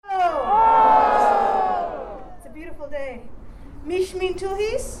Mishmin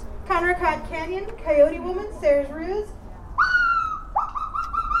Tuhis, Conrakat Canyon, Coyote Woman, Sarah's Ruse.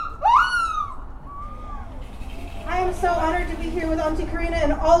 I am so honored to be here with Auntie Karina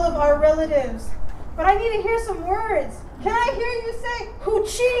and all of our relatives. But I need to hear some words. Can I hear you say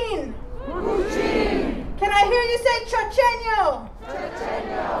Huchin? Huchin. Can I hear you say Chacheño?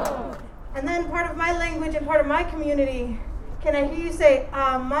 Chacheño. And then part of my language and part of my community, can I hear you say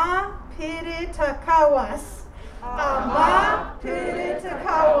Ama Piritakawas? Ama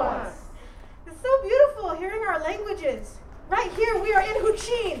Piritakawas. It's so beautiful hearing our languages. Right here, we are in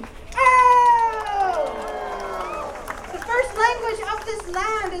Huchin. Oh! The first language of this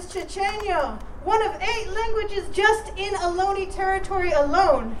land is Chacheño, one of 8 languages just in Ohlone territory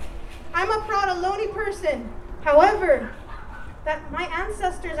alone. I'm a proud Ohlone person. However, that my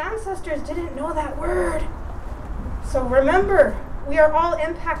ancestors didn't know that word. So remember, we are all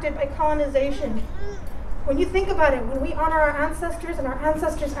impacted by colonization. When you think about it, when we honor our ancestors and our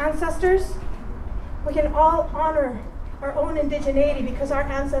ancestors' ancestors, we can all honor our own indigeneity because our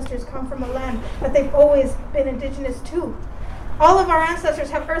ancestors come from a land that they've always been indigenous to. All of our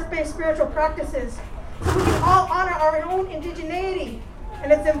ancestors have earth-based spiritual practices, so we can all honor our own indigeneity.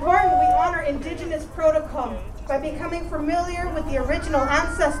 And it's important we honor indigenous protocol by becoming familiar with the original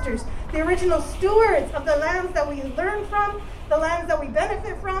ancestors, the original stewards of the lands that we learn from, the lands that we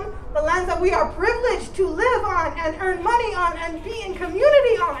benefit from, the lands that we are privileged to live on and earn money on and be in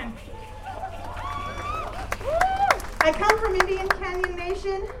community on. I come from Indian Canyon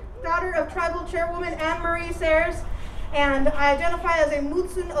Nation, daughter of tribal chairwoman Anne Marie Sayers, and I identify as a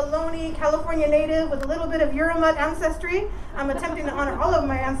Mutsun Ohlone California native with a little bit of Euromut ancestry. I'm attempting to honor all of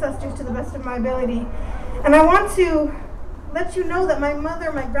my ancestors to the best of my ability. And I want to let you know that my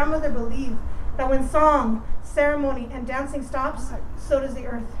grandmother believed that when song, ceremony, and dancing stops, so does the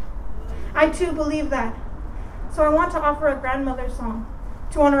earth. I too believe that. So I want to offer a grandmother song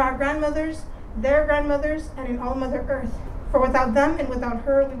to honor our grandmothers, their grandmothers, and in all Mother Earth. For without them and without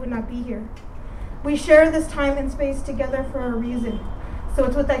her, we would not be here. We share this time and space together for a reason. So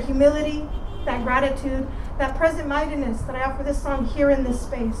it's with that humility, that gratitude, that present-mindedness that I offer this song here in this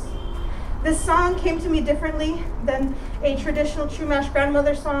space. This song came to me differently than a traditional Chumash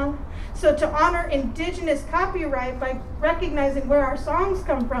grandmother song. So to honor indigenous copyright by recognizing where our songs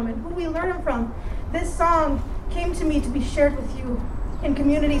come from and who we learn them from, this song came to me to be shared with you in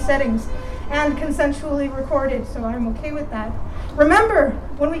community settings and consensually recorded, so I'm okay with that. Remember,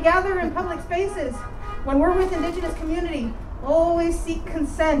 when we gather in public spaces, when we're with indigenous community, always seek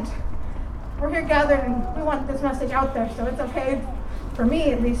consent. We're here gathered and we want this message out there, so it's okay, for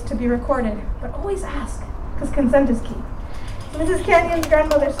me at least, to be recorded. But always ask, because consent is key. So this is Canyon's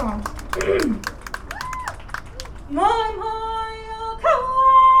grandmother song.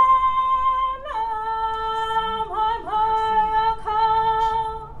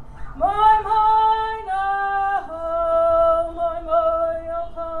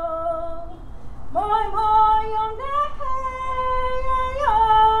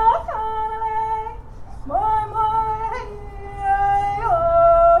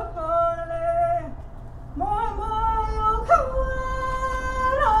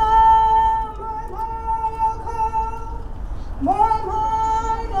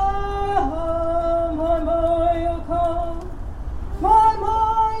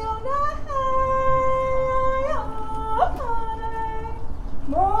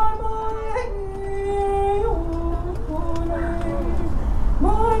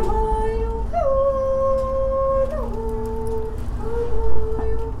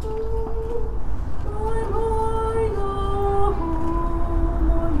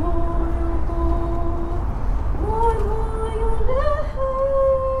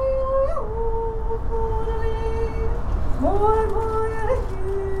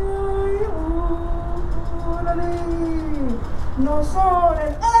 No son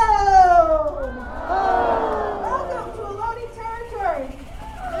and oh! Welcome to Ohlone territory.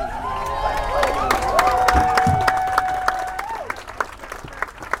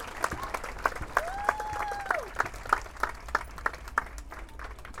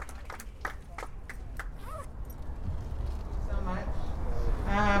 So much.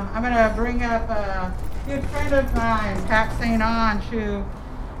 I'm going to bring up a good friend of mine, Pat St. Ange, who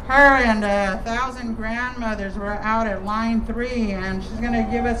her and 1,000 grandmothers were out at line 3, and she's going to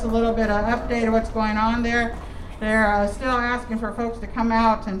give us a little bit of update of what's going on there. They're still asking for folks to come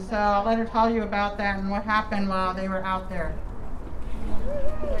out, and so I'll let her tell you about that and what happened while they were out there.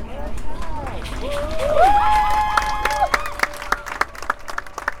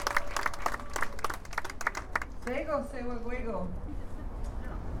 Sego, sego, guego.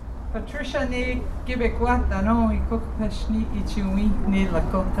 Patricia ni Quebecois tanon I Kokpeshni Ichiwi ni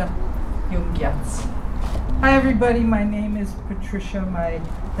Lakota Yungyats. Hi everybody, my name is Patricia.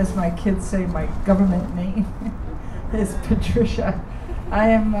 As my kids say, my government name is Patricia. I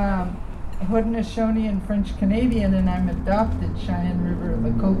am Haudenosaunee and French Canadian, and I'm adopted Cheyenne River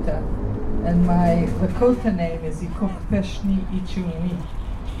Lakota. And my Lakota name is Ikokpeshni Ichiwi,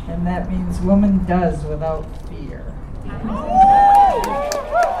 and that means woman does without fear.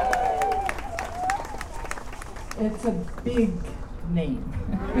 It's a big name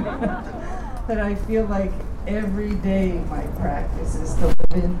that I feel like every day my practice is to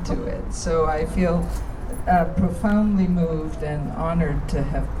live into it. So I feel profoundly moved and honored to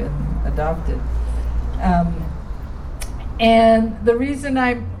have been adopted. And the reason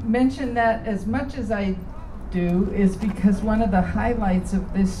I mention that as much as I do is because one of the highlights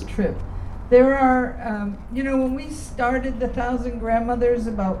of this trip, there are, when we started the 1,000 Grandmothers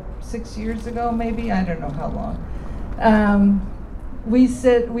about 6 years ago, maybe, I don't know how long,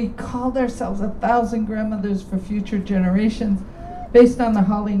 we called ourselves 1,000 Grandmothers for Future Generations based on the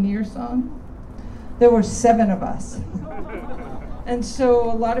Holly Near song. There were 7 of us. And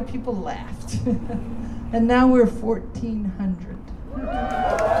so a lot of people laughed. And now we're 1,400.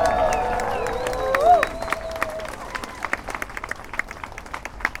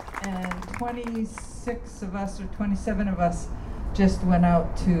 And 26 of us or 27 of us just went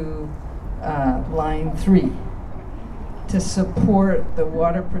out to line 3 to support the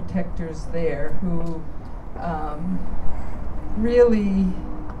water protectors there who really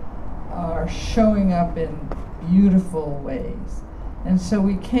are showing up in beautiful ways. And so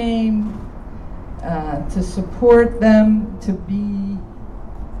we came to support them, to be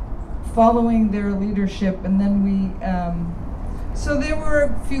following their leadership, and then so there were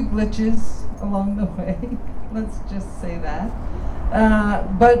a few glitches along the way, let's just say that.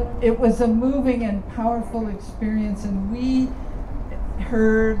 But it was a moving and powerful experience, and we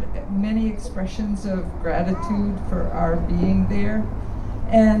heard many expressions of gratitude for our being there.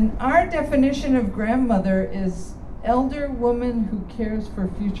 And our definition of grandmother is elder woman who cares for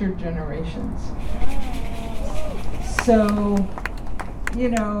future generations. So,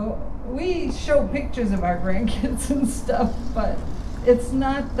 we show pictures of our grandkids and stuff, but it's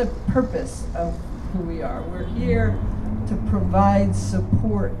not the purpose of who we are. We're here to provide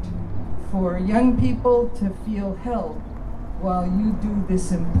support for young people to feel held while you do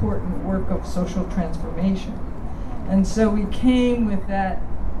this important work of social transformation. And so we came with that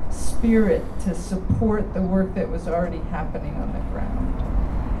spirit to support the work that was already happening on the ground.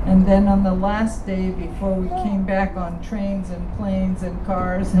 And then on the last day, before we came back on trains and planes and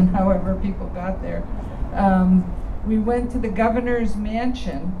cars and however people got there, we went to the governor's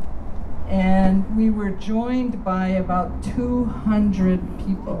mansion, and we were joined by about 200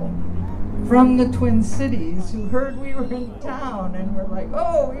 people from the Twin Cities who heard we were in town and were like,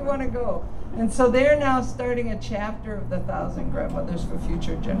 oh, we want to go. And so they're now starting a chapter of the 1,000 Grandmothers for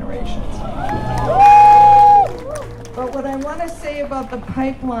Future Generations. But what I want to say about the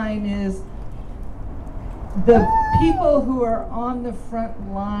pipeline is the people who are on the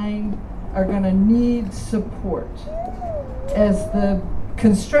front line are going to need support. As the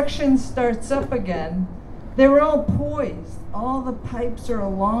construction starts up again, they're all poised. All the pipes are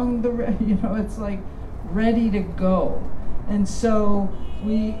along the, it's like ready to go. And so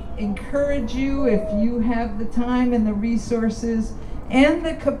we encourage you, if you have the time and the resources and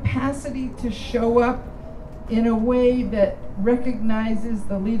the capacity to show up in a way that recognizes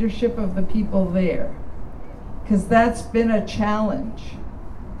the leadership of the people there. Because that's been a challenge.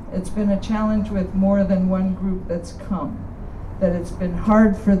 It's been a challenge with more than one group that's come. That it's been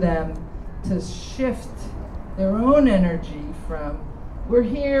hard for them to shift their own energy from, we're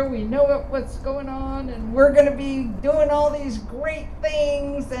here, we know what's going on, and we're going to be doing all these great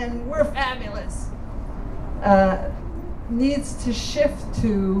things, and we're fabulous. Needs to shift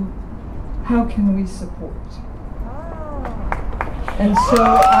to, how can we support? And so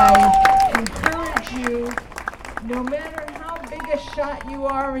I encourage you, no matter how big a shot you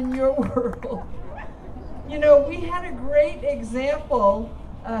are in your world, we had a great example.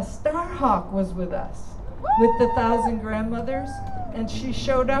 Starhawk was with us, with the 1,000 Grandmothers, and she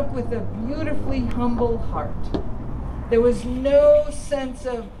showed up with a beautifully humble heart. There was no sense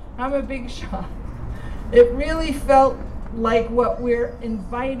of, I'm a big shot. It really felt like what we're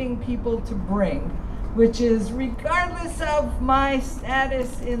inviting people to bring, which is, regardless of my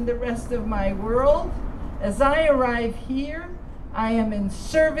status in the rest of my world, as I arrive here, I am in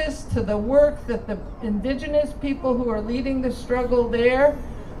service to the work that the indigenous people who are leading the struggle there,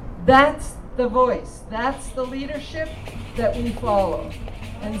 that's the voice, that's the leadership that we follow.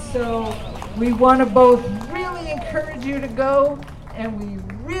 And so we want to both really encourage you to go, and we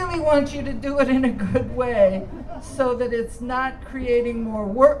really want you to do it in a good way so that it's not creating more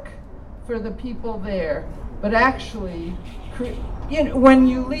work for the people there, but actually, when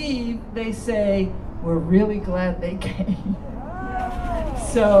you leave, they say, we're really glad they came.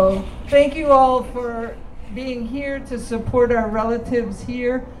 So thank you all for being here to support our relatives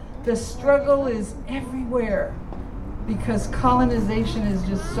here. The struggle is everywhere because colonization is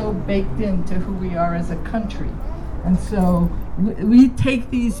just so baked into who we are as a country. And so we take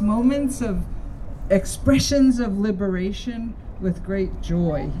these moments of expressions of liberation with great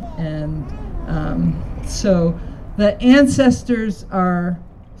joy. And so the ancestors are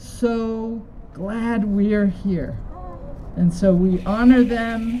so glad we're here. And so we honor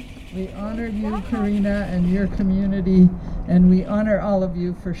them. We honor you, Karina, and your community, and we honor all of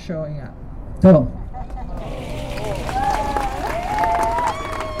you for showing up. So.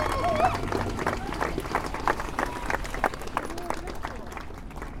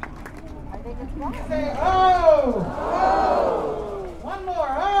 Say, oh! Oh! One more,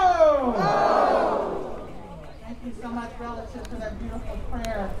 oh! Oh! Thank you so much, relative, for that beautiful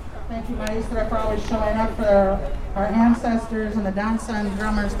prayer. Thank you, Maestra, for always showing up for our ancestors and the danza and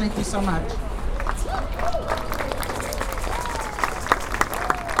drummers. Thank you so much.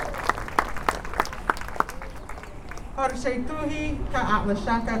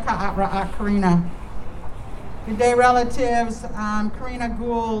 Good day, relatives. I'm Karina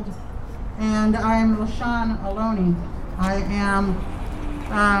Gould, and I'm Ohlone. I am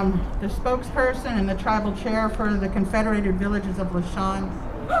the spokesperson and the tribal chair for the Confederated Villages of Ohlone.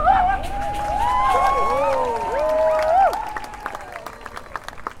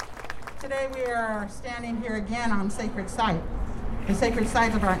 Today we are standing here again on sacred site, the sacred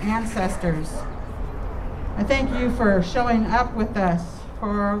sites of our ancestors. I thank you for showing up with us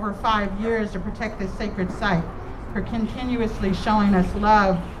for over 5 years to protect this sacred site, for continuously showing us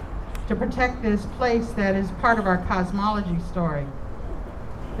love to protect this place that is part of our cosmology story.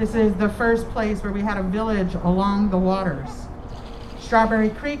 This is the first place where we had a village along the waters. Strawberry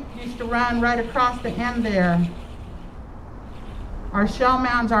Creek used to run right across the end there. Our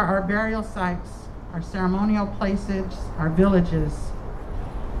Shellmounds are our burial sites, our ceremonial places, our villages.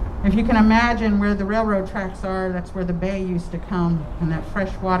 If you can imagine where the railroad tracks are, that's where the bay used to come, and that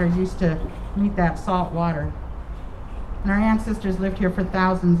fresh water used to meet that salt water. And our ancestors lived here for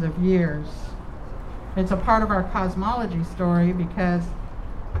thousands of years. It's a part of our cosmology story because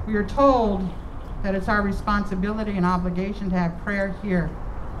we are told that it's our responsibility and obligation to have prayer here.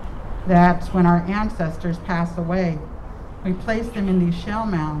 That when our ancestors pass away, we place them in these shell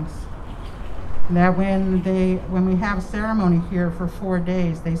mounds. That when we have ceremony here for 4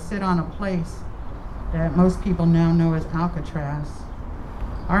 days, they sit on a place that most people now know as Alcatraz.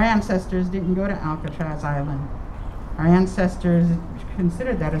 Our ancestors didn't go to Alcatraz Island. Our ancestors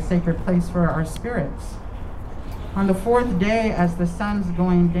considered that a sacred place for our spirits. On the 4th day, as the sun's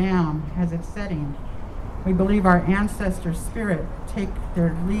going down, as it's setting, we believe our ancestors' spirit take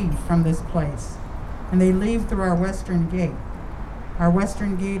their leave from this place, and they leave through our western gate. Our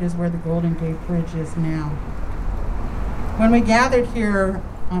western gate is where the Golden Gate Bridge is now. When we gathered here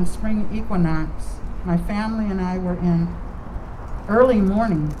on spring equinox, my family and I were in early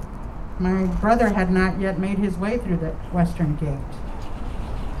morning. My brother had not yet made his way through the western gate.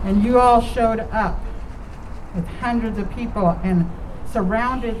 And you all showed up with hundreds of people and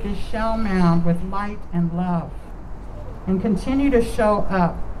surrounded this shell mound with light and love, and continue to show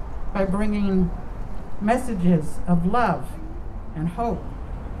up by bringing messages of love and hope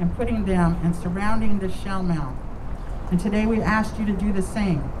and putting them and surrounding this shell mound. And today we asked you to do the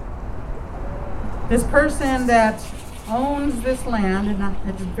same. This person that owns this land, and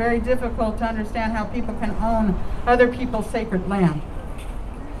it's very difficult to understand how people can own other people's sacred land,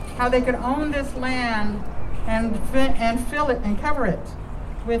 how they could own this land and fill it and cover it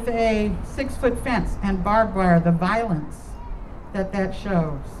with a 6-foot fence and barbed wire, the violence that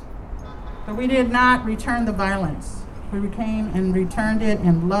shows. But we did not return the violence. We came and returned it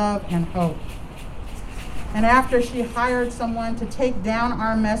in love and hope. And after she hired someone to take down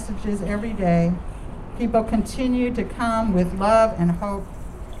our messages every day, people continued to come with love and hope,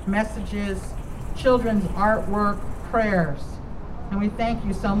 messages, children's artwork, prayers. And we thank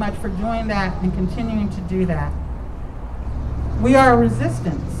you so much for doing that and continuing to do that. We are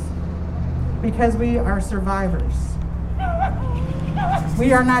resistance because we are survivors.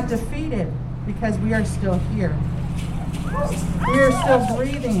 We are not defeated because we are still here. We are still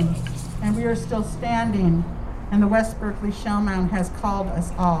breathing and we are still standing, and the West Berkeley Shellmound has called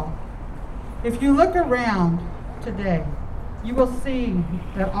us all. If you look around today, you will see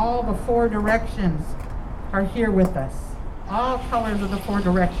that all the four directions are here with us. All colors of the four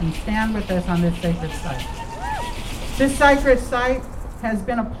directions stand with us on this sacred site. This sacred site has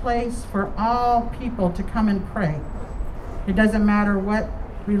been a place for all people to come and pray. It doesn't matter what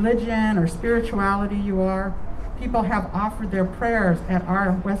religion or spirituality you are. People have offered their prayers at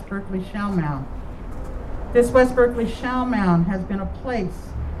our West Berkeley Shellmound. This West Berkeley Shellmound has been a place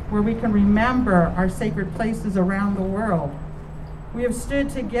where we can remember our sacred places around the world. We have stood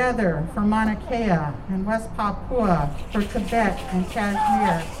together for Mauna Kea and West Papua, for Tibet and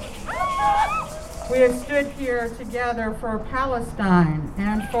Kashmir. We have stood here together for Palestine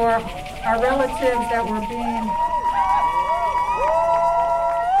and for our relatives that were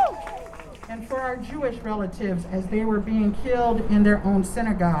and for our Jewish relatives as they were being killed in their own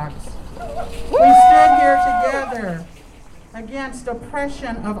synagogues. We stood here together against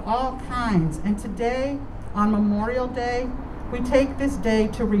oppression of all kinds, and today, on Memorial Day, we take this day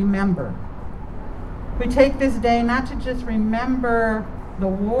to remember. We take this day not to just remember the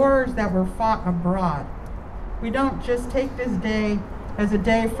wars that were fought abroad. We don't just take this day as a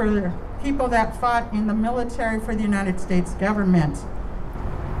day for the people that fought in the military for the United States government.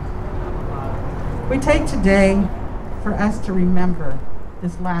 We take today for us to remember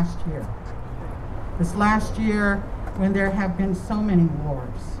this last year. This last year when there have been so many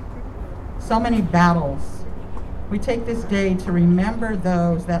wars, so many battles. We take this day to remember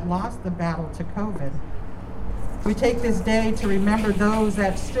those that lost the battle to COVID. We take this day to remember those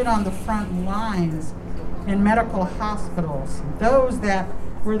that stood on the front lines in medical hospitals, those that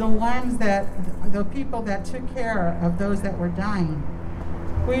were the people that took care of those that were dying.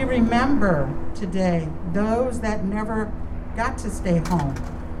 We remember today those that never got to stay home,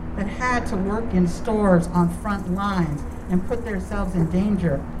 that had to work in stores on front lines and put themselves in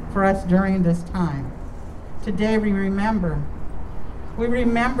danger for us during this time. Today we remember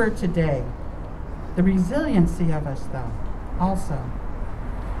today the resiliency of us, though, also.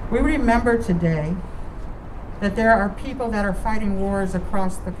 We remember today that there are people that are fighting wars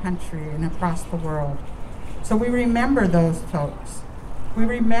across the country and across the world. So we remember those folks. We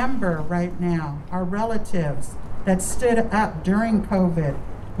remember right now our relatives that stood up during COVID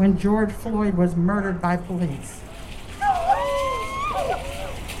when George Floyd was murdered by police.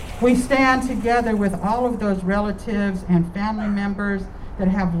 We stand together with all of those relatives and family members that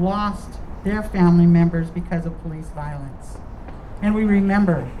have lost their family members because of police violence. And we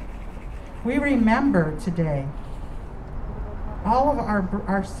remember today all of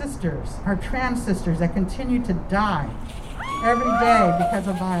our sisters, our trans sisters that continue to die every day because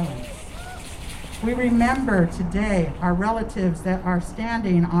of violence. We remember today our relatives that are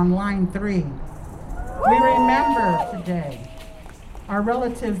standing on line 3. We remember today our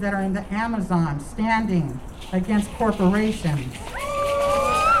relatives that are in the Amazon standing against corporations.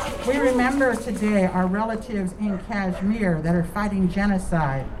 We remember today our relatives in Kashmir that are fighting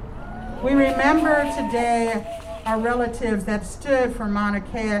genocide. We remember today our relatives that stood for Mauna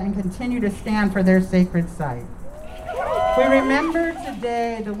Kea and continue to stand for their sacred site. We remember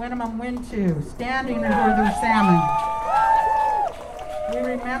today the Winnemem Wintu standing for their salmon. We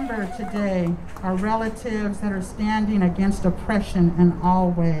remember today our relatives that are standing against oppression in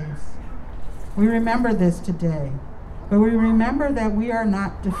all ways. We remember this today, but we remember that we are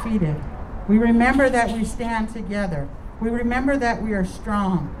not defeated. We remember that we stand together. We remember that we are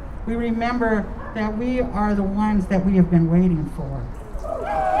strong. We remember that we are the ones that we have been waiting for.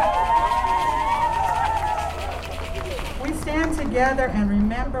 We stand together and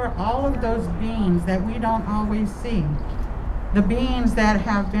remember all of those beings that we don't always see. The beings that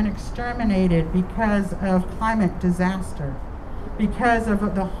have been exterminated because of climate disaster, because of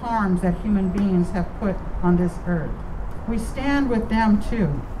the harms that human beings have put on this earth. We stand with them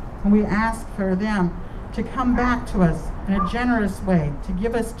too, and we ask for them to come back to us in a generous way, to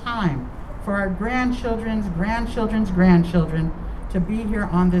give us time for our grandchildren's grandchildren to be here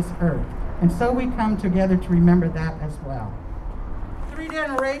on this earth. And so we come together to remember that as well. 3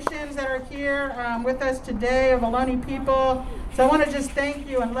 generations that are here with us today of Ohlone people. So I want to just thank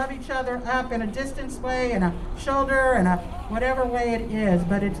you and love each other up in a distance way, in a shoulder, and a whatever way it is.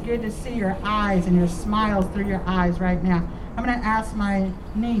 But it's good to see your eyes and your smiles through your eyes right now. I'm going to ask my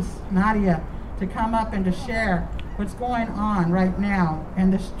niece, Nadia, to come up and to share what's going on right now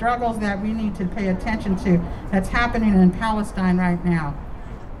and the struggles that we need to pay attention to that's happening in Palestine right now.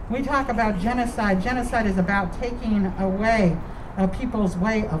 We talk about genocide. Genocide is about taking away people's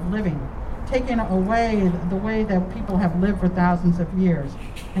way of living, taking away the way that people have lived for thousands of years.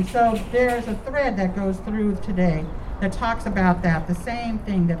 And so there's a thread that goes through today that talks about that, the same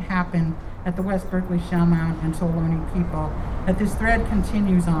thing that happened at the West Berkeley Shellmound and Ohlone people, that this thread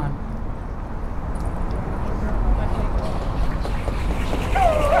continues on.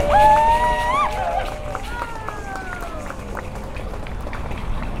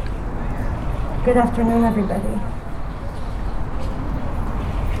 Good afternoon, everybody.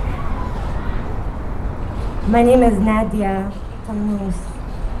 My name is Nadia Tammous.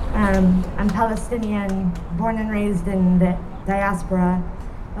 I'm Palestinian, born and raised in the diaspora.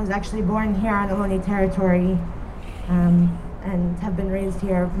 I was actually born here on Ohlone territory and have been raised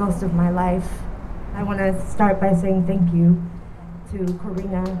here most of my life. I want to start by saying thank you to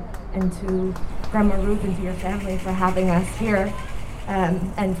Corina and to Grandma Ruth and to your family for having us here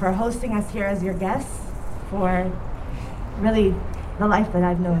and for hosting us here as your guests for really the life that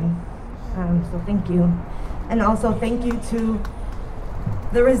I've known. So thank you. And also thank you to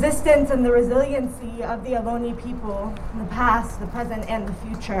the resistance and the resiliency of the Ohlone people in the past, the present, and the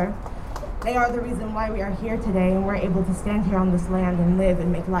future. They are the reason why we are here today and we're able to stand here on this land and live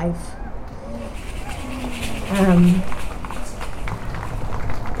and make life.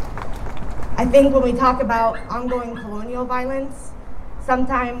 I think when we talk about ongoing colonial violence,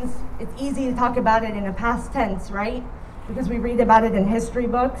 sometimes it's easy to talk about it in a past tense, right? Because we read about it in history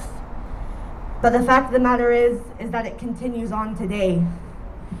books. But the fact of the matter is that it continues on today.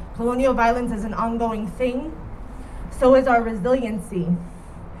 Colonial violence is an ongoing thing. So is our resiliency.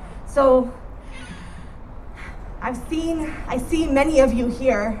 So I see many of you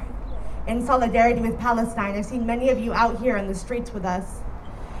here in solidarity with Palestine. I've seen many of you out here in the streets with us.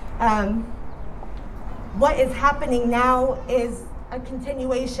 What is happening now is a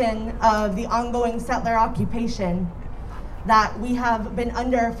continuation of the ongoing settler occupation that we have been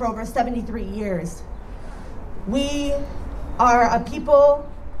under for over 73 years. We are a people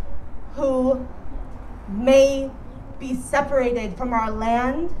who may be separated from our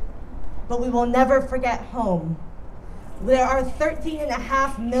land, but we will never forget home. There are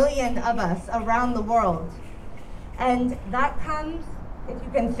 13.5 million of us around the world. And that comes, if you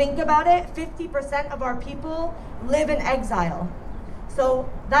can think about it, 50% of our people live in exile. So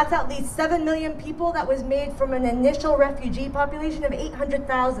that's at least 7 million people that was made from an initial refugee population of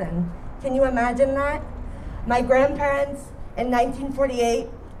 800,000. Can you imagine that? My grandparents in 1948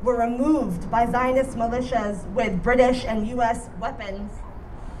 were removed by Zionist militias with British and US weapons.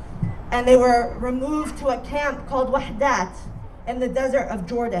 And they were removed to a camp called Wahdat in the desert of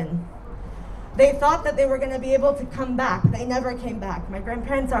Jordan. They thought that they were going to be able to come back. They never came back. My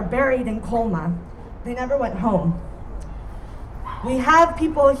grandparents are buried in Colma. They never went home. We have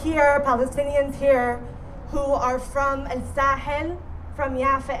people here, Palestinians here, who are from El Sahel, from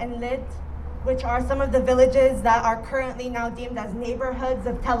Yafa and Lid, which are some of the villages that are currently now deemed as neighborhoods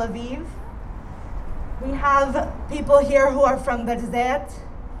of Tel Aviv. We have people here who are from Berzet,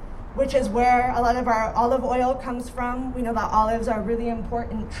 which is where a lot of our olive oil comes from. We know that olives are a really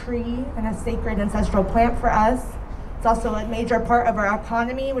important tree and a sacred ancestral plant for us. It's also a major part of our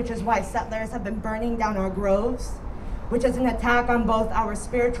economy, which is why settlers have been burning down our groves, which is an attack on both our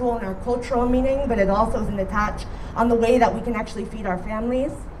spiritual and our cultural meaning, but it also is an attack on the way that we can actually feed our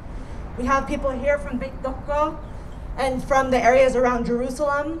families. We have people here from Beit Dokko and from the areas around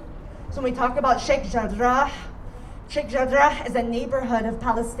Jerusalem. So when we talk about Sheikh Jarrah, Sheikh Jarrah is a neighborhood of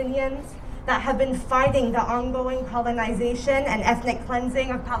Palestinians that have been fighting the ongoing colonization and ethnic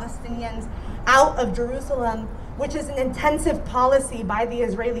cleansing of Palestinians out of Jerusalem, which is an intensive policy by the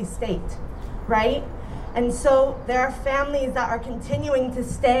Israeli state, right? And so there are families that are continuing to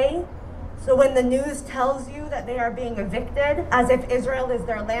stay. So when the news tells you that they are being evicted, as if Israel is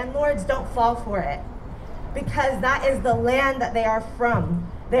their landlords, don't fall for it. Because that is the land that they are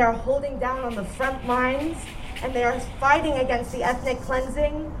from. They are holding down on the front lines, and they are fighting against the ethnic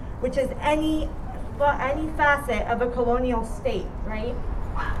cleansing, which is any facet of a colonial state, right?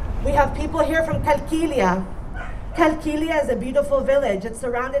 We have people here from Kalkilia. Kalkilia is a beautiful village. It's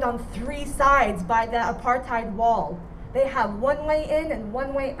surrounded on 3 sides by the apartheid wall. They have one way in and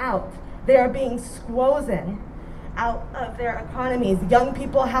one way out. They are being squozen out of their economies. Young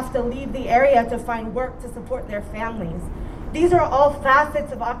people have to leave the area to find work to support their families. These are all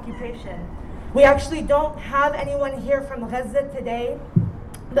facets of occupation. We actually don't have anyone here from Gaza today,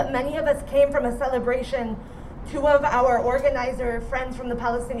 but many of us came from a celebration. 2 of our organizer friends from the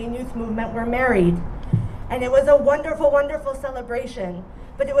Palestinian Youth Movement were married. And it was a wonderful, wonderful celebration.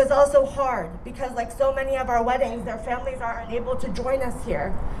 But it was also hard because, like so many of our weddings, their families are unable to join us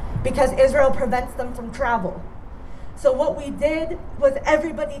here because Israel prevents them from travel. So what we did was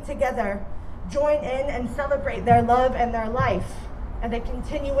everybody together join in and celebrate their love and their life and the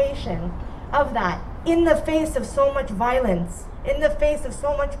continuation of that. in the face of so much violence, in the face of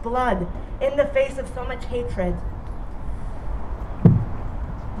so much blood, in the face of so much hatred.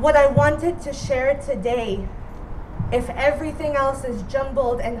 What I wanted to share today, if everything else is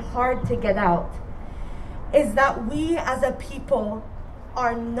jumbled and hard to get out, is that we as a people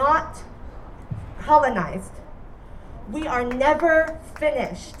are not colonized. We are never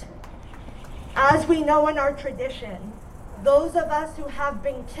finished. As we know in our tradition, those of us who have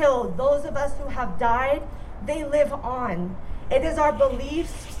been killed, those of us who have died, they live on. It is our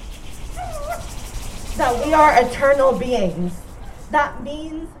beliefs that we are eternal beings. That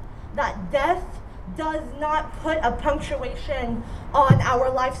means that death does not put a punctuation on our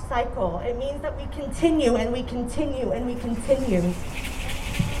life cycle. It means that we continue and we continue and we continue.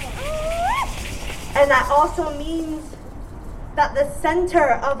 And that also means that the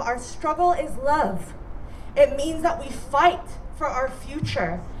center of our struggle is love. It means that we fight for our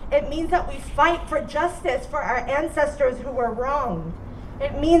future. It means that we fight for justice for our ancestors who were wronged.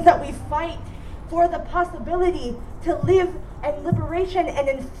 It means that we fight for the possibility to live in liberation and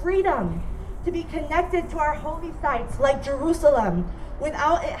in freedom, to be connected to our holy sites like Jerusalem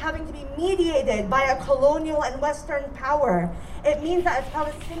without it having to be mediated by a colonial and Western power. It means that as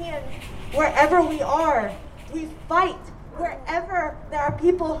Palestinians, wherever we are, we fight. Wherever there are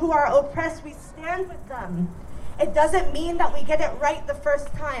people who are oppressed, we stand with them. It doesn't mean that we get it right the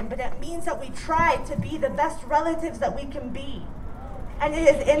first time, but it means that we try to be the best relatives that we can be. And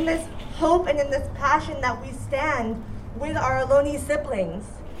it is in this hope and in this passion that we stand with our Ohlone siblings.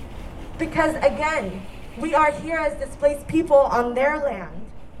 Because again, we are here as displaced people on their land,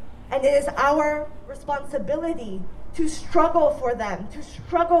 and it is our responsibility to struggle for them, to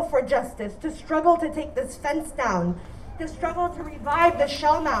struggle for justice, to struggle to take this fence down, to struggle to revive the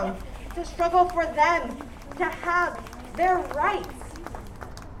Shellmounds, to struggle for them to have their rights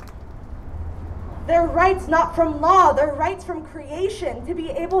not from law, their rights from creation, to be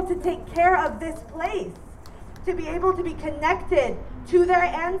able to take care of this place, to be able to be connected to their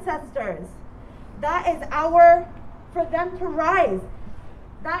ancestors. That is for them to rise.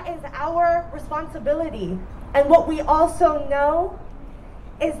 That is our responsibility. And what we also know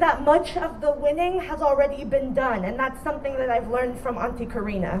is that much of the winning has already been done, and that's something that I've learned from Auntie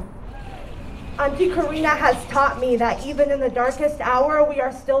Karina. Auntie Karina has taught me that even in the darkest hour, we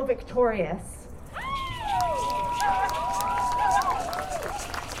are still victorious.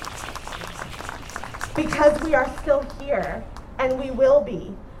 Because we are still here, and we will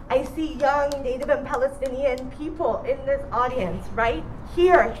be. I see young Native and Palestinian people in this audience, right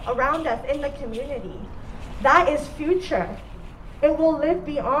here around us in the community. That is future. It will live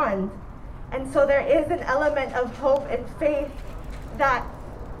beyond. And so there is an element of hope and faith that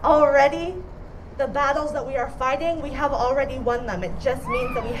already the battles that we are fighting, we have already won them. It just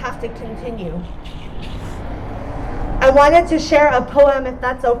means that we have to continue. I wanted to share a poem, if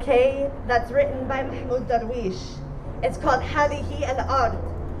that's okay, that's written by Mahmoud Darwish. It's called Hadihi al-Ard,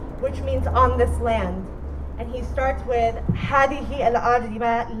 which means on this land. And he starts with Hadihi al-Ard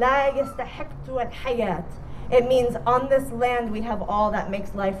la yastahiqtu al-hayat. It means on this land we have all that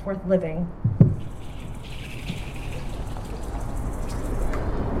makes life worth living.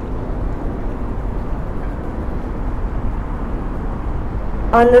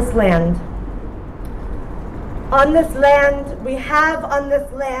 On this land. On this land, we have on this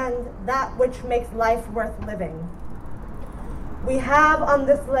land that which makes life worth living. We have on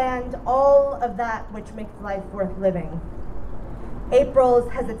this land all of that which makes life worth living. April's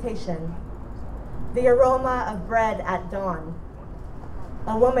hesitation, the aroma of bread at dawn,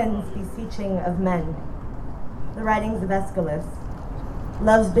 a woman's beseeching of men, the writings of Aeschylus,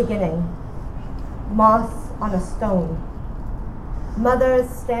 love's beginning, moss on a stone, mothers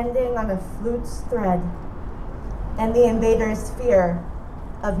standing on a flute's thread, and the invader's fear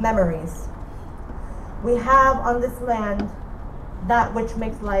of memories. We have on this land that which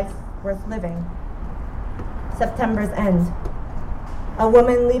makes life worth living. September's end. A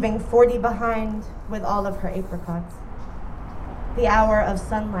woman leaving 40 behind with all of her apricots. The hour of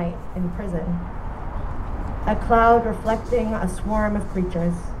sunlight in prison. A cloud reflecting a swarm of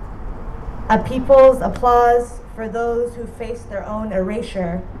creatures. A people's applause for those who face their own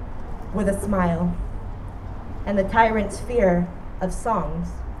erasure with a smile. And the tyrant's fear of songs.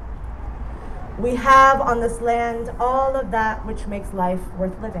 We have on this land all of that which makes life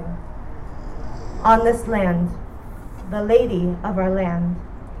worth living. On this land, the lady of our land,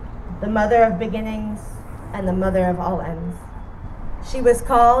 the mother of beginnings and the mother of all ends. She was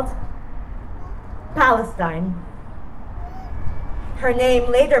called Palestine. Her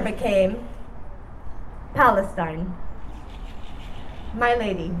name later became Palestine. My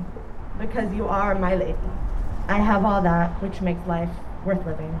lady, because you are my lady. I have all that which makes life worth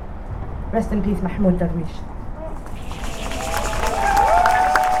living. Rest in peace, Mahmoud Darwish.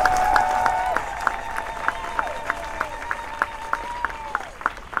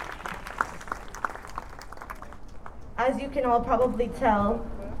 As you can all probably tell,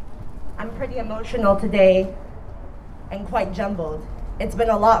 I'm pretty emotional today and quite jumbled. It's been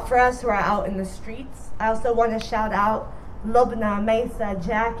a lot for us who are out in the streets. I also want to shout out Lubna, Mesa,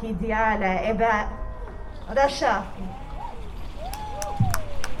 Jackie, Diala, Ebat, Rasha.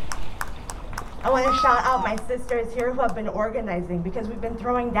 I want to shout out my sisters here who have been organizing, because we've been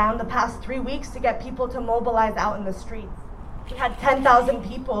throwing down the past 3 weeks to get people to mobilize out in the streets. We had 10,000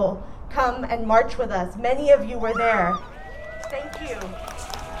 people come and march with us. Many of you were there. Thank you.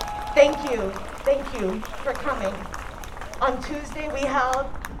 Thank you. Thank you for coming. On Tuesday, we held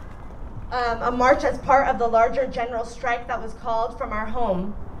a march as part of the larger general strike that was called from our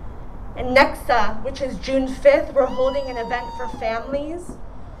home. In Nexa, which is June 5th, we're holding an event for families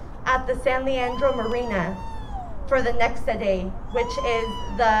at the San Leandro Marina for the Nexa Day, which is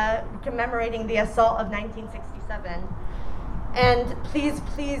commemorating the assault of 1967. And please,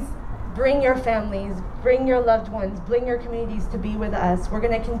 please bring your families, bring your loved ones, bring your communities to be with us. We're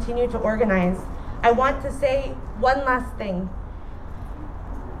going to continue to organize. I want to say one last thing.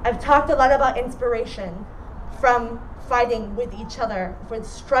 I've talked a lot about inspiration from fighting with each other, with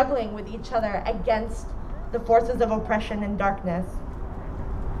struggling with each other against the forces of oppression and darkness.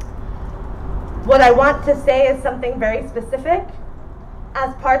 What I want to say is something very specific.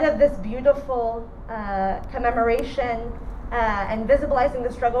 As part of this beautiful commemoration and visibilizing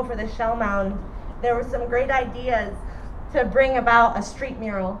the struggle for the Shellmound, there were some great ideas to bring about a street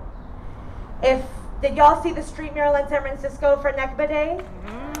mural. Did y'all see the street mural in San Francisco for Nakba Day?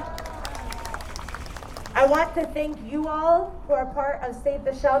 I want to thank you all who are part of Save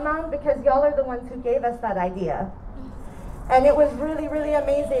the Shellmound, because y'all are the ones who gave us that idea. And it was really, really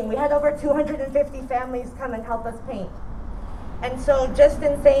amazing. We had over 250 families come and help us paint. And so just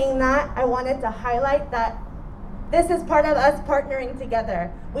in saying that, I wanted to highlight that this is part of us partnering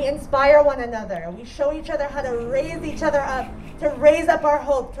together. We inspire one another. We show each other how to raise each other up, to raise up our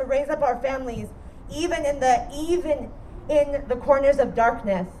hope, to raise up our families, even in the corners of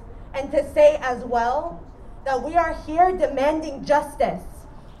darkness. And to say as well that we are here demanding justice.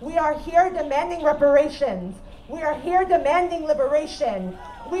 We are here demanding reparations. We are here demanding liberation.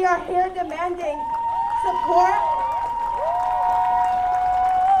 We are here demanding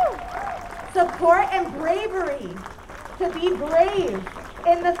support and bravery, to be brave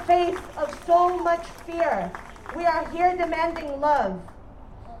in the face of so much fear. We are here demanding love.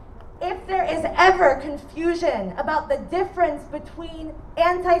 If there is ever confusion about the difference between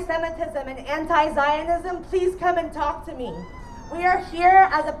anti-Semitism and anti-Zionism, please come and talk to me. We are here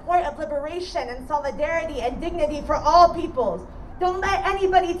as a point of liberation and solidarity and dignity for all peoples. Don't let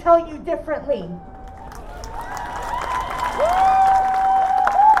anybody tell you differently.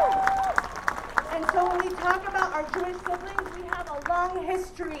 And so when we talk about our Jewish siblings, we have a long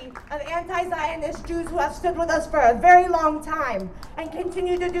history of anti-Zionist Jews who have stood with us for a very long time and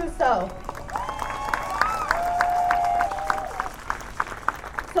continue to do so.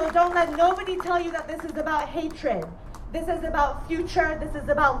 So don't let nobody tell you that this is about hatred. This is about future, this is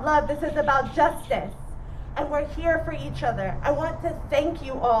about love, this is about justice. And we're here for each other. I want to thank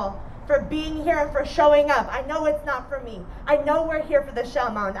you all for being here and for showing up. I know it's not for me. I know we're here for the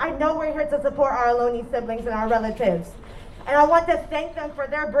Shellmound. I know we're here to support our Ohlone siblings and our relatives. And I want to thank them for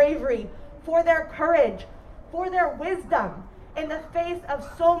their bravery, for their courage, for their wisdom. In the face of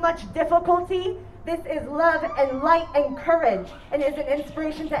so much difficulty, this is love and light and courage, and is an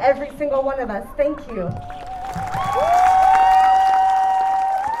inspiration to every single one of us. Thank you.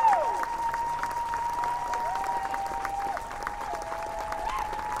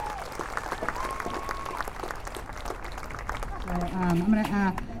 I'm going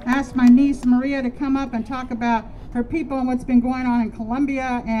to ask my niece Maria to come up and talk about her people and what's been going on in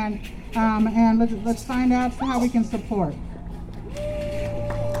Colombia, and let's find out how we can support.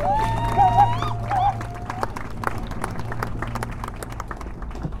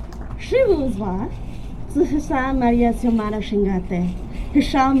 Shivuzwa, Hisa Maria Xiomara Shingate,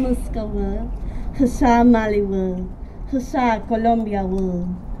 Hisa Muskawa, Hisa Maliwa, Hisa Colombia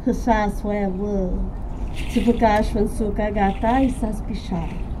Wu, Hisa Swaya Wu, Tipukash Vansuka Gata Isas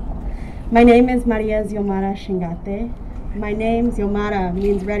Pisha. My name is Maria Xiomara Shingate. My name Xiomara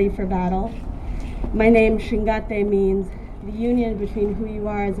means ready for battle. My name Shingate means the union between who you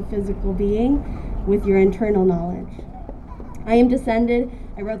are as a physical being with your internal knowledge. I am descended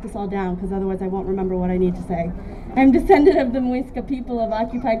I wrote this all down because otherwise I won't remember what I need to say. I'm descendant of the Muisca people of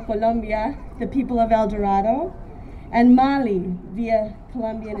occupied Colombia, the people of El Dorado, and Mali via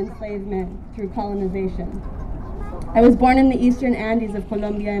Colombian enslavement through colonization. I was born in the eastern Andes of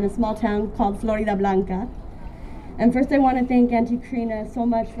Colombia in a small town called Florida Blanca. And first I want to thank Auntie Krina so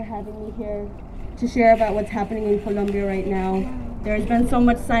much for having me here to share about what's happening in Colombia right now. There has been so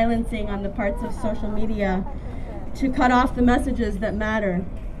much silencing on the parts of social media to cut off the messages that matter.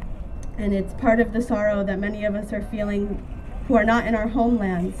 And it's part of the sorrow that many of us are feeling who are not in our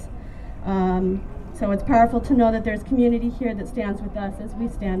homelands. So it's powerful to know that there's community here that stands with us as we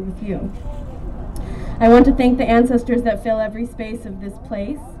stand with you. I want to thank the ancestors that fill every space of this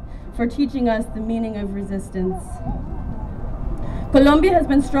place for teaching us the meaning of resistance. Colombia has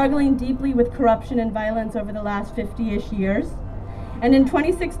been struggling deeply with corruption and violence over the last 50-ish years. And in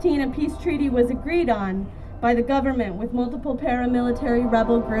 2016, a peace treaty was agreed on by the government with multiple paramilitary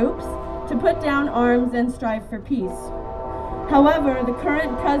rebel groups to put down arms and strive for peace. However, the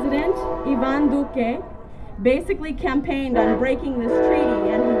current president, Iván Duque, basically campaigned on breaking this treaty,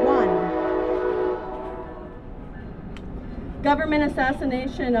 and he won. Government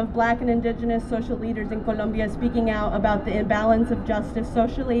assassination of Black and indigenous social leaders in Colombia, speaking out about the imbalance of justice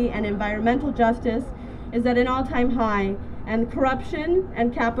socially and environmental justice, is at an all-time high, and corruption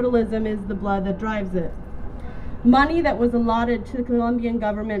and capitalism is the blood that drives it. Money that was allotted to the Colombian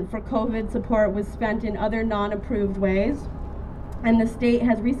government for COVID support was spent in other non-approved ways, and the state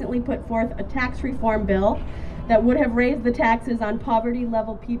has recently put forth a tax reform bill that would have raised the taxes on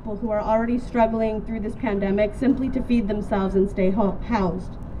poverty-level people who are already struggling through this pandemic simply to feed themselves and stay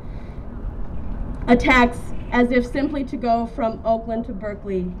housed. A tax as if simply to go from Oakland to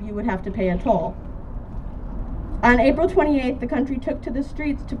Berkeley, you would have to pay a toll. On April 28th, the country took to the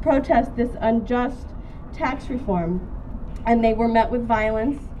streets to protest this unjust tax reform, and they were met with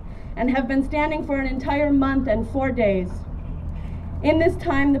violence and have been standing for an entire month and 4 days. In this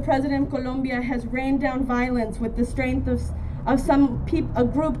time, the President of Colombia has rained down violence with the strength of a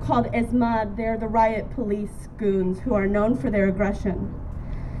group called ESMAD. They're the riot police goons who are known for their aggression.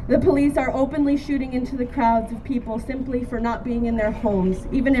 The police are openly shooting into the crowds of people simply for not being in their homes,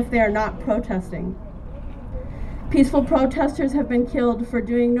 even if they are not protesting. Peaceful protesters have been killed for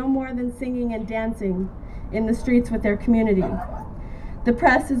doing no more than singing and dancing in the streets with their community. The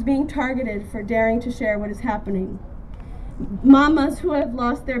press is being targeted for daring to share what is happening. Mamas who have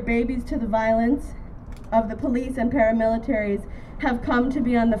lost their babies to the violence of the police and paramilitaries have come to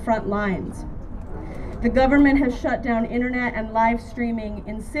be on the front lines. The government has shut down internet and live streaming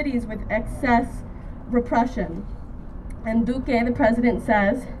in cities with excess repression. And Duque, the president,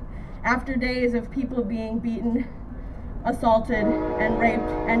 says, after days of people being beaten, assaulted, and raped,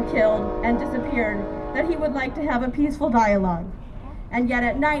 and killed, and disappeared, that he would like to have a peaceful dialogue. And yet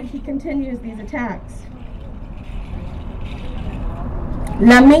at night he continues these attacks.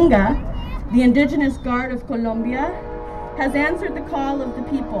 La Minga, the indigenous guard of Colombia, has answered the call of the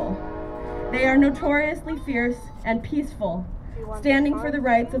people. They are notoriously fierce and peaceful, standing for the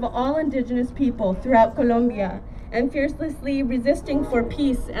rights of all indigenous people throughout Colombia and fiercely resisting for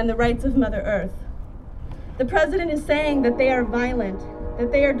peace and the rights of Mother Earth. The president is saying that they are violent,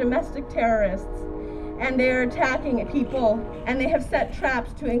 that they are domestic terrorists, and they are attacking people, and they have set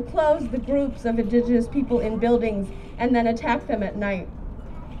traps to enclose the groups of indigenous people in buildings and then attack them at night.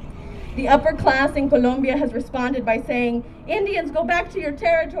 The upper class in Colombia has responded by saying, Indians, go back to your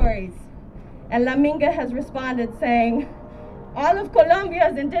territories. And La Minga has responded saying, all of Colombia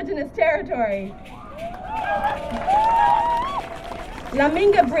is indigenous territory. La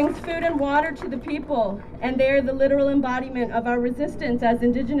Minga brings food and water to the people, and they are the literal embodiment of our resistance as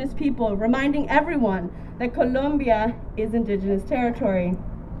indigenous people, reminding everyone that Colombia is indigenous territory.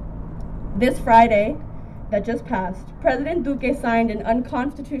 This Friday, that just passed, President Duque signed an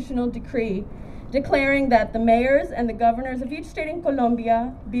unconstitutional decree declaring that the mayors and the governors of each state in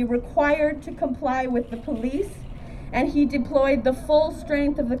Colombia be required to comply with the police, and he deployed the full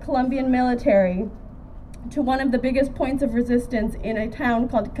strength of the Colombian military to one of the biggest points of resistance in a town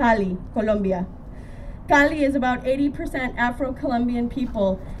called Cali, Colombia. Cali is about 80% Afro-Colombian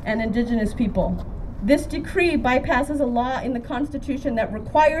people and indigenous people. This decree bypasses a law in the Constitution that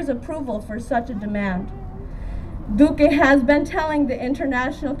requires approval for such a demand. Duque has been telling the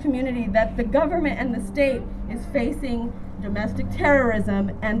international community that the government and the state is facing domestic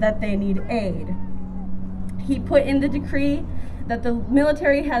terrorism and that they need aid. He put in the decree that the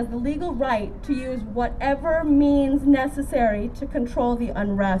military has the legal right to use whatever means necessary to control the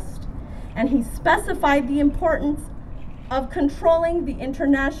unrest. And he specified the importance of controlling the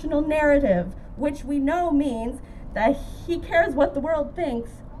international narrative, which we know means that he cares what the world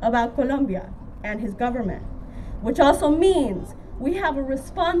thinks about Colombia and his government, which also means we have a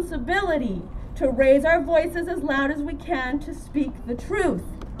responsibility to raise our voices as loud as we can to speak the truth.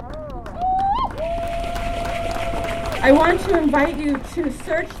 I want to invite you to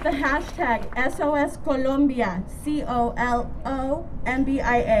search the hashtag SOS Colombia, COLOMBIA.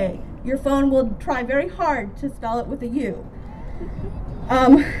 Your phone will try very hard to spell it with a U.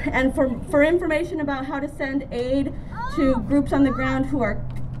 And for information about how to send aid to groups on the ground who are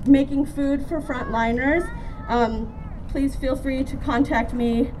making food for frontliners, please feel free to contact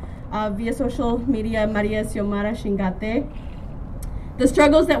me via social media, Maria Xiomara Shingate. The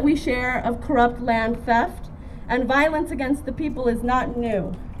struggles that we share of corrupt land theft and violence against the people is not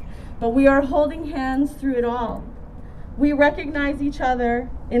new, but we are holding hands through it all. We recognize each other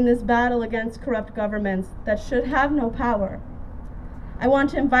in this battle against corrupt governments that should have no power. I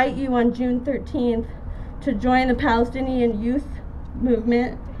want to invite you on June 13th to join the Palestinian Youth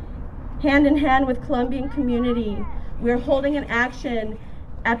Movement. Hand in hand with Colombian community, we're holding an action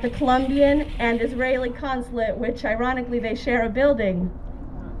at the Colombian and Israeli consulate, which ironically they share a building.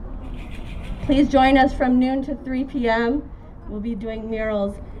 Please join us from noon to 3 p.m. We'll be doing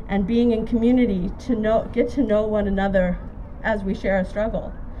murals and being in community to get to know one another as we share a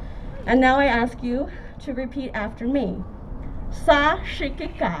struggle. And now I ask you to repeat after me. Sa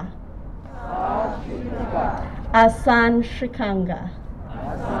shikika. Asan shikanga.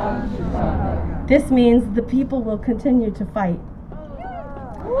 This means the people will continue to fight.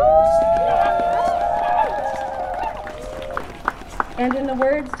 And in the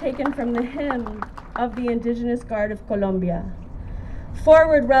words taken from the hymn of the Indigenous Guard of Colombia,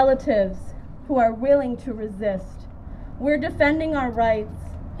 forward relatives who are willing to resist. We're defending our rights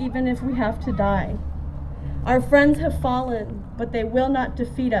even if we have to die. Our friends have fallen, but they will not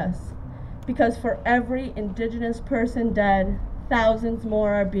defeat us, because for every Indigenous person dead, thousands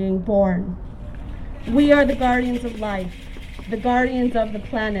more are being born. We are the guardians of life, the guardians of the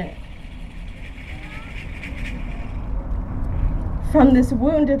planet. From this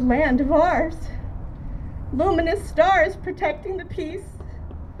wounded land of ours, luminous stars protecting the peace,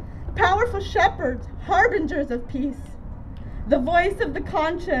 powerful shepherds, harbingers of peace, the voice of the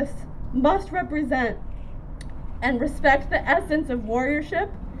conscious must represent and respect the essence of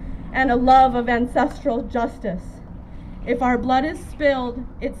warriorship and a love of ancestral justice. If our blood is spilled,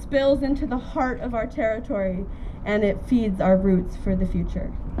 it spills into the heart of our territory and it feeds our roots for the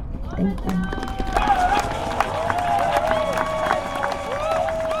future. Thank you.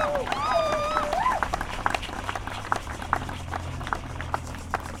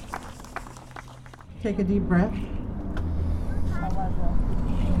 Take a deep breath.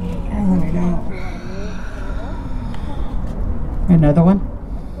 And let it out. Another one.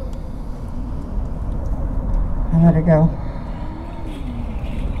 And let it go.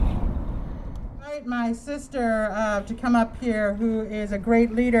 I invite my sister to come up here, who is a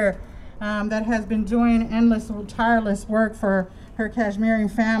great leader that has been doing endless, tireless work for her Kashmiri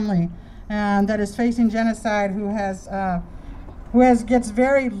family, that is facing genocide, who gets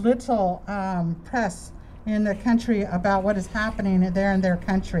very little press in the country about what is happening there in their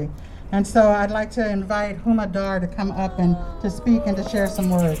country. And so I'd like to invite Huma Dar to come up and to speak and to share some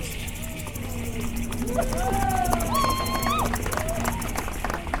words.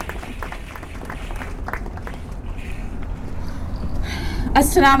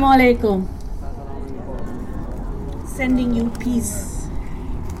 Assalamu alaikum. Sending you peace.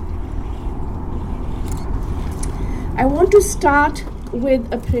 I want to start with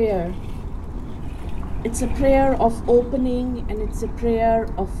a prayer. It's a prayer of opening and it's a prayer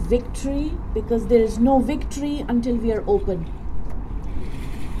of victory, because there is no victory until we are open.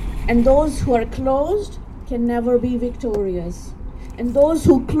 And those who are closed can never be victorious. And those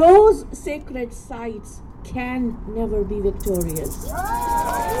who close sacred sites can never be victorious.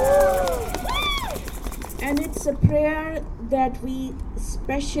 And it's a prayer that we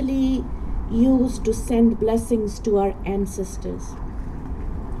specially use to send blessings to our ancestors.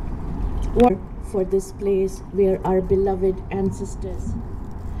 For this place where our beloved ancestors,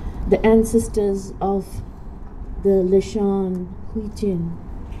 the ancestors of the Lishan, Huichin,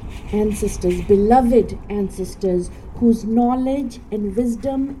 ancestors, beloved ancestors, whose knowledge and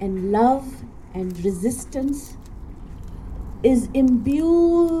wisdom and love and resistance is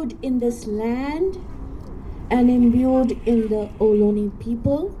imbued in this land and imbued in the Ohlone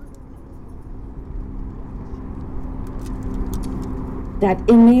people, that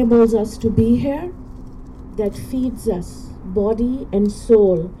enables us to be here, that feeds us body and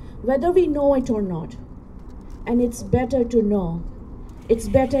soul, whether we know it or not. And it's better to know. It's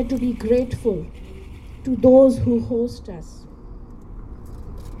better to be grateful. to those who host us.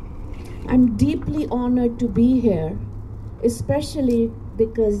 I'm deeply honored to be here, especially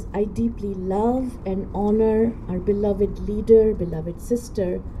because I deeply love and honor our beloved leader, beloved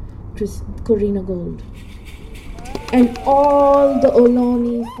sister, Corina Gold. And all the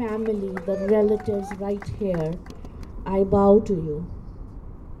Ohlone family, the relatives right here, I bow to you.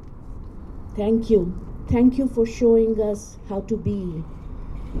 Thank you. Thank you for showing us how to be.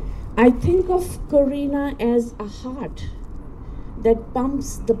 I think of Corina as a heart that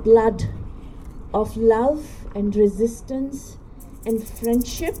pumps the blood of love and resistance and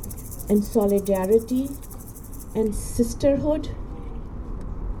friendship and solidarity and sisterhood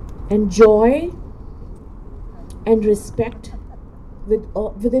and joy and respect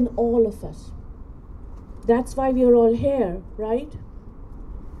within all of us. That's why we are all here, right?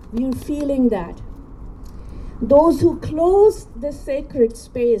 We're feeling that. Those who closed the sacred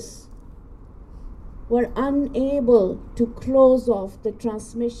space were unable to close off the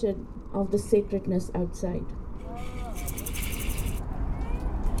transmission of the sacredness outside.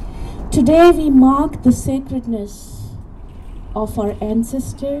 Today we mark the sacredness of our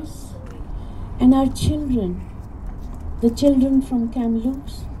ancestors and our children, the children from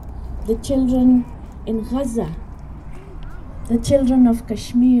Kamloops, the children in Gaza, the children of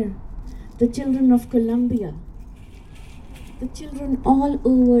Kashmir, the children of Colombia, the children all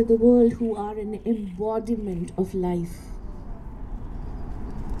over the world who are an embodiment of life.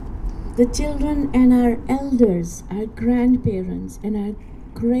 The children and our elders, our grandparents and our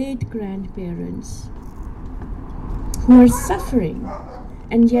great-grandparents who are suffering,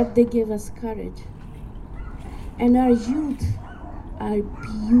 and yet they give us courage. And our youth, our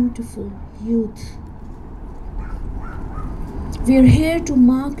beautiful youth. We're here to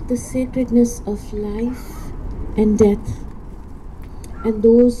mark the sacredness of life and death, and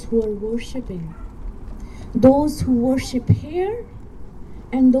those who are worshipping, those who worship here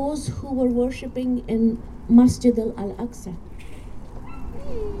and those who were worshipping in Masjid al-Aqsa,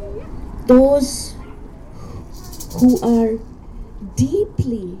 those who are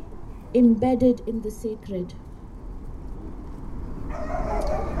deeply embedded in the sacred.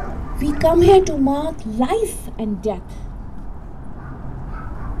 We come here to mark life and death,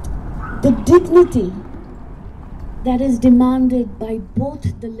 the dignity that is demanded by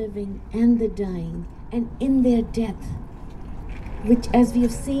both the living and the dying, and in their death, which, as we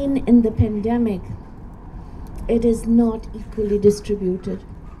have seen in the pandemic, it is not equally distributed.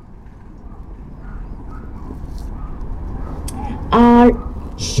 Our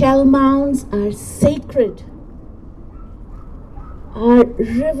shellmounds are sacred. Our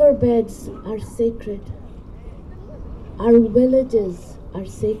riverbeds are sacred. Our villages are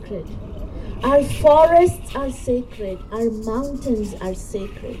sacred. Our forests are sacred. Our mountains are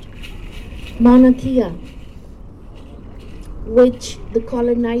sacred. Mauna Kea, which the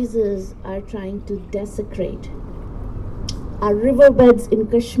colonizers are trying to desecrate. Our riverbeds in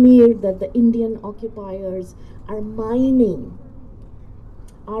Kashmir that the Indian occupiers are mining.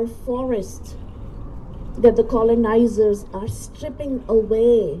 Our forests that the colonizers are stripping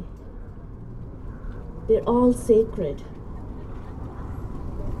away. They're all sacred.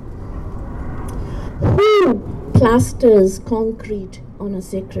 Who plasters concrete on a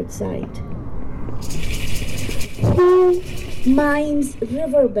sacred site? Who mines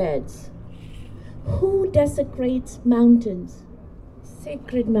riverbeds? Who desecrates mountains,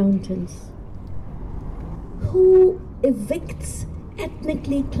 sacred mountains? Who evicts,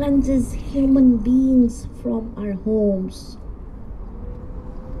 ethnically cleanses human beings from our homes?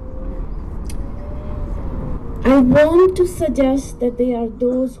 I want to suggest that they are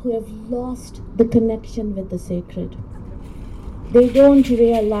those who have lost the connection with the sacred. They don't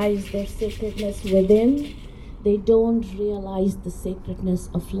realize their sacredness within. They don't realize the sacredness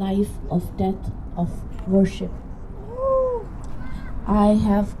of life, of death, of worship. I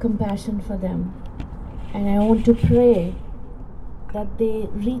have compassion for them, and I want to pray that they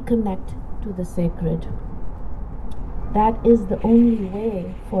reconnect to the sacred. That is the only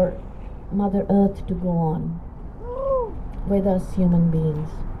way for Mother Earth to go on with us human beings.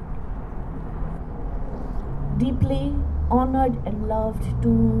 Deeply honored and loved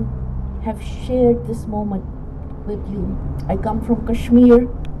to have shared this moment with you. I come from Kashmir,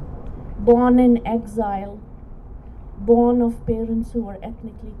 born in exile, born of parents who were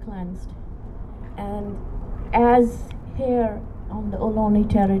ethnically cleansed. And as here on the Ohlone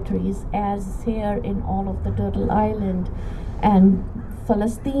territories, as here in all of the Turtle Island and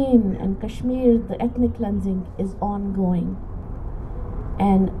Palestine and Kashmir, the ethnic cleansing is ongoing.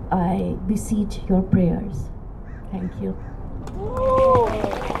 And I beseech your prayers. Thank you.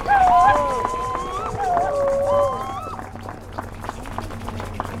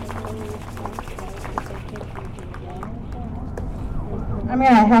 I'm going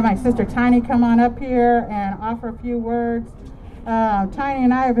to have my sister Tiny come on up here and offer a few words. Tiny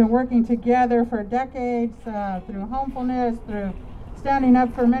and I have been working together for decades through homefulness, through standing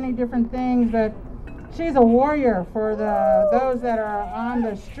up for many different things, but she's a warrior for those that are on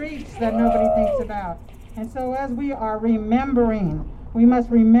the streets that nobody thinks about. And so as we are remembering, we must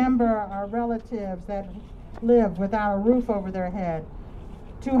remember our relatives that live without a roof over their head.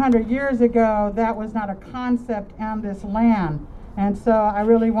 200 years ago, that was not a concept on this land. And so I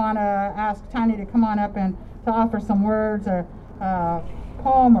really want to ask Tiny to come on up and to offer some words or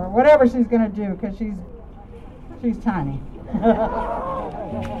poem or whatever she's going to do, because she's Tiny.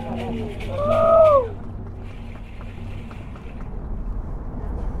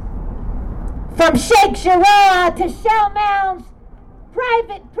 From Sheikh Jarrah to Shellmounds,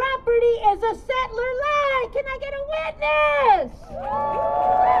 private property is a settler lie. Can I get a witness?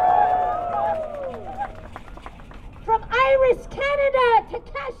 From Iris, Canada to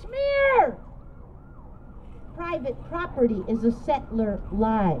Kashmir, private property is a settler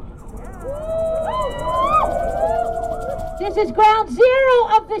lie. This is ground zero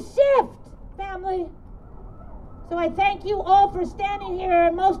of the shift, family. So I thank you all for standing here,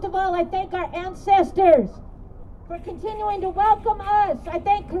 and most of all, I thank our ancestors for continuing to welcome us. I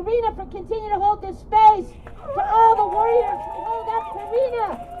thank Karina for continuing to hold this space. To all the warriors who hold up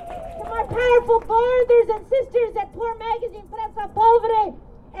Karina. To my powerful brothers and sisters at Poor Magazine, Prensa Pobre,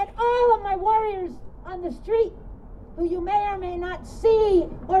 and all of my warriors on the street who you may or may not see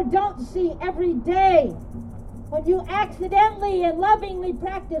or don't see every day when you accidentally and lovingly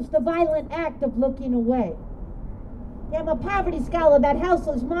practice the violent act of looking away. Yeah, I'm a poverty scholar, that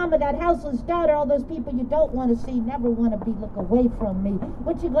houseless mama, that houseless daughter, all those people you don't want to see, never want to be, look away from me.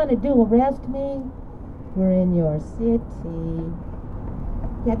 What you gonna do, arrest me? We're in your city.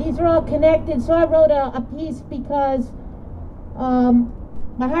 Yeah, these are all connected, so I wrote a piece because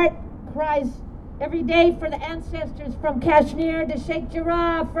my heart cries every day for the ancestors from Kashmir to Sheikh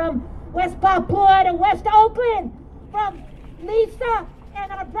Jarrah, from West Papua to West Oakland, from Lisa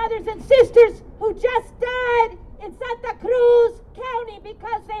and our brothers and sisters who just died in Santa Cruz County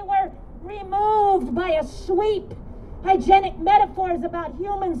because they were removed by a sweep. Hygienic metaphors about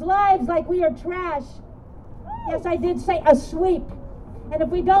humans' lives like we are trash. Yes, I did say a sweep. And if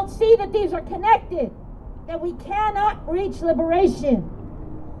we don't see that these are connected, then we cannot reach liberation.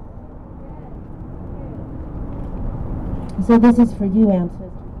 So this is for you, ancestors.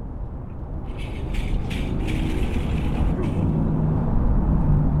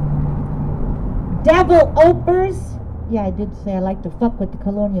 Devil opers. Yeah, I did say I like to fuck with the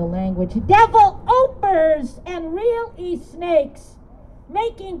colonial language. Devil opers and real e-snakes,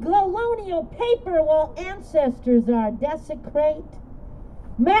 making colonial paper while ancestors are desecrate.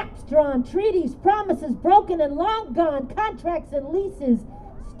 Maps drawn, treaties, promises broken and long gone, contracts and leases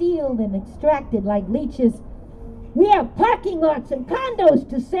stealed and extracted like leeches. We have parking lots and condos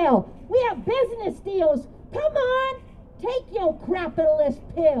to sell. We have business deals. Come on, take your capitalist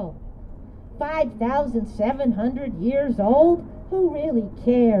pill. 5,700 years old? Who really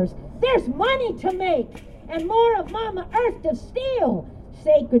cares? There's money to make and more of Mama Earth to steal.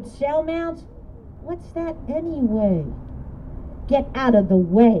 Sacred Shellmounds? What's that anyway? Get out of the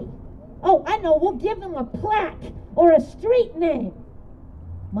way. Oh, I know, we'll give them a plaque or a street name.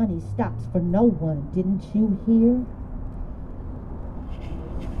 Money stops for no one, didn't you hear?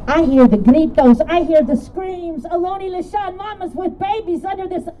 I hear the gritos, I hear the screams. Ohlone Lishan mamas with babies under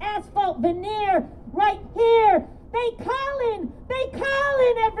this asphalt veneer right here. They calling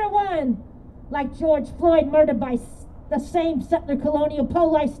everyone. Like George Floyd murdered by the same settler colonial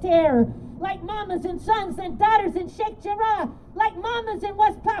police terror. Like mamas and sons and daughters in Sheikh Jarrah. Like mamas in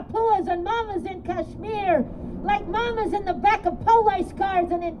West Papuas and mamas in Kashmir. Like mamas in the back of police cars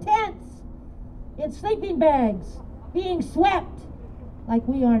and in tents. In sleeping bags. Being swept. Like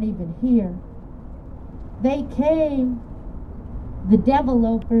we aren't even here. They came. The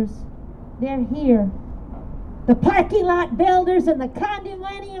developers. They're here. The parking lot builders and the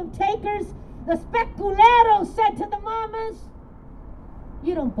condominium takers. The speculeros said to the mamas,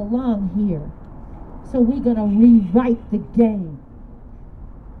 you don't belong here. So we're gonna rewrite the game.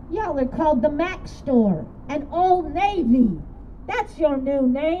 Y'all are called the Mac Store and Old Navy. That's your new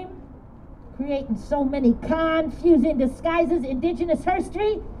name. Creating so many confusing disguises, indigenous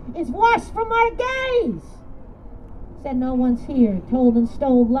history is washed from our gaze. Said no one's here, told and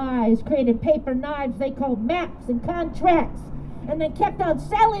stole lies, created paper knives they called maps and contracts, and then kept on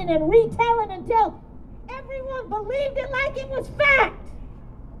selling and retelling until everyone believed it like it was fact.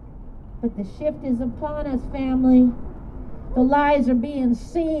 But the shift is upon us, family. The lies are being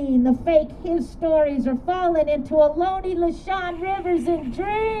seen. The fake his stories are falling into Ohlone Lashawn rivers and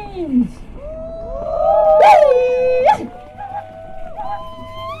dreams.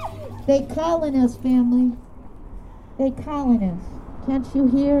 They calling us, family. They calling us. Can't you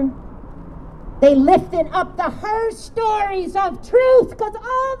hear? They lifting up the her stories of truth, because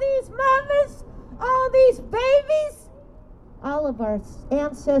all these mamas, all these babies, all of our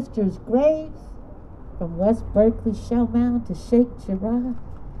ancestors' graves, from West Berkeley Shellmound to Sheikh Jarrah,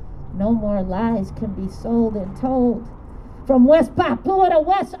 no more lies can be sold and told. From West Papua to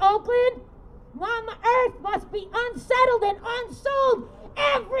West Oakland, Mama Earth must be unsettled and unsold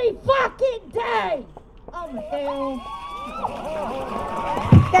every fucking day. Oh, Mateo.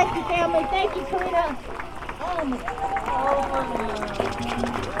 Thank you, family. Thank you, Karina. Oh, my.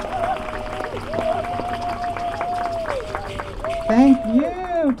 Thank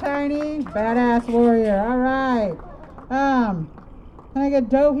you, Tiny. Badass warrior. All right. Can I get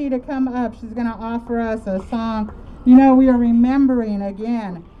Dohi to come up? She's going to offer us a song. You know, we are remembering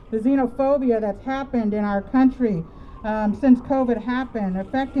again the xenophobia that's happened in our country since COVID happened,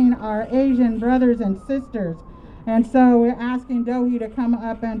 affecting our Asian brothers and sisters. And so we're asking Dohi to come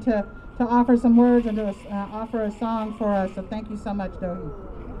up and to offer some words and to offer a song for us. So thank you so much, Dohi.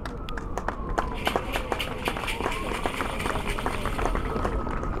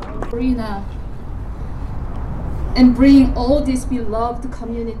 Arena and bring all these beloved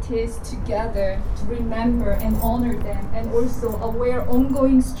communities together to remember and honor them, and also aware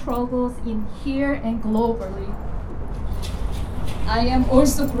ongoing struggles in here and globally. I am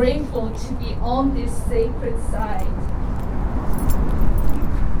also grateful to be on this sacred site.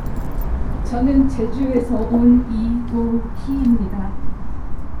 저는 제주에서 온 이도희입니다.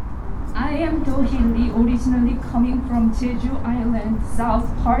 I am Do-hin Lee, originally coming from Jeju Island, south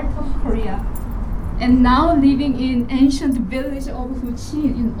part of Korea, and now living in ancient village of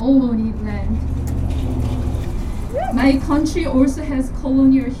Huchin in Ohlone land. My country also has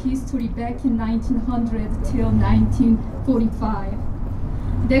colonial history back in 1900 till 1945.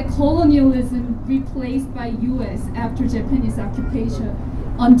 That colonialism replaced by US after Japanese occupation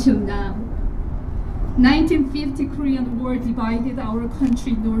until now. 1950 Korean War divided our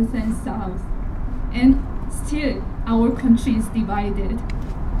country north and south, and still our country is divided,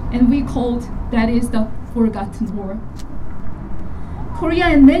 and we called that is the forgotten war. Korea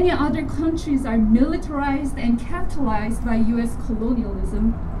and many other countries are militarized and capitalized by US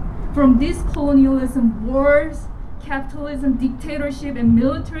colonialism. From this colonialism, wars, capitalism, dictatorship, and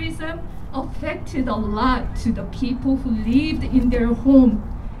militarism affected a lot to the people who lived in their home,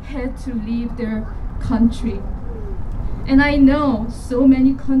 had to leave their country. And I know so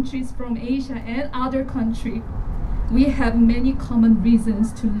many countries from Asia and other countries, we have many common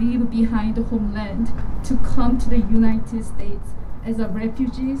reasons to leave behind the homeland, to come to the United States as a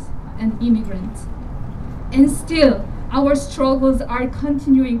refugees and immigrants. And still, our struggles are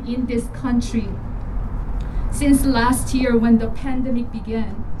continuing in this country. Since last year when the pandemic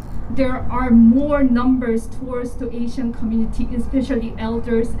began, there are more numbers towards the Asian community, especially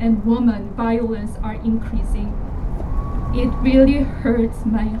elders and women. Violence are increasing. It really hurts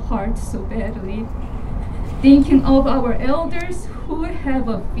my heart so badly, thinking of our elders who have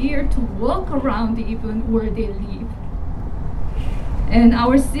a fear to walk around even where they live. And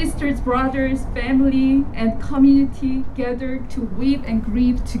our sisters, brothers, family, and community gathered to weep and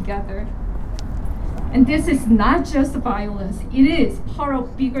grieve together. And this is not just violence, it is part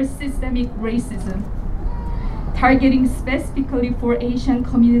of bigger systemic racism. Targeting specifically for Asian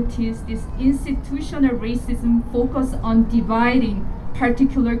communities, this institutional racism focuses on dividing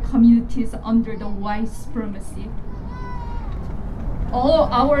particular communities under the white supremacy. All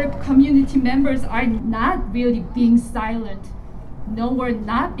our community members are not really being silent. No, we're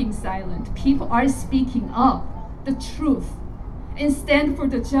not being silent. People are speaking up the truth and stand for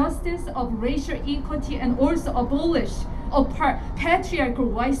the justice of racial equity and also abolish a patriarchal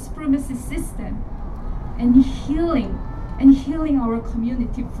white supremacy system and healing our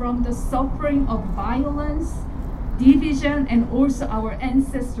community from the suffering of violence, division, and also our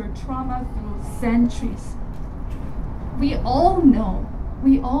ancestor trauma through centuries. We all know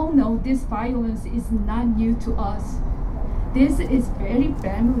this violence is not new to us. This is very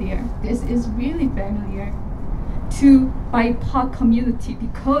familiar. This is really familiar to BIPOC community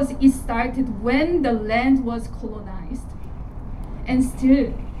because it started when the land was colonized. And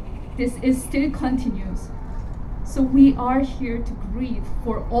still, this is still continues. So we are here to grieve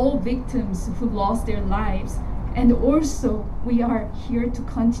for all victims who lost their lives. And also, we are here to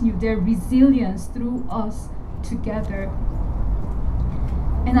continue their resilience through us together.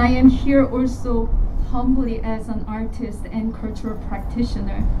 And I am here also humbly as an artist and cultural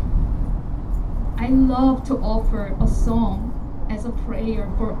practitioner, I love to offer a song as a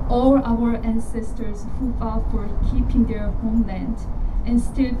prayer for all our ancestors who fought for keeping their homeland and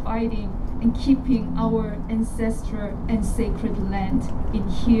still fighting and keeping our ancestral and sacred land in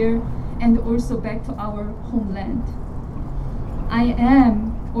here and also back to our homeland. I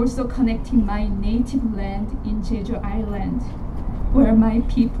am also connecting my native land in Jeju Island, where my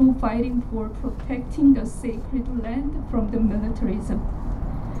people fighting for protecting the sacred land from the militarism.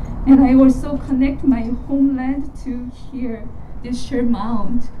 And I also connect my homeland to here, this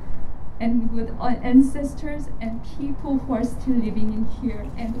Shellmound, and with our ancestors and people who are still living in here.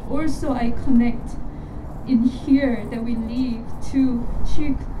 And also I connect in here that we live to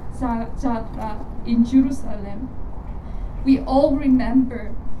Sheikh Jarrah in Jerusalem. We all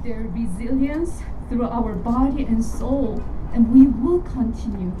remember their resilience through our body and soul, and we will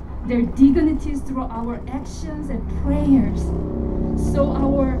continue their dignities through our actions and prayers, so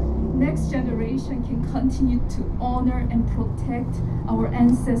our next generation can continue to honor and protect our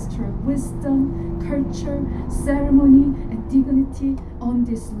ancestral wisdom, culture, ceremony, and dignity on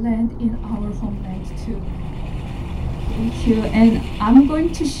this land in our homeland too. Thank you. And I'm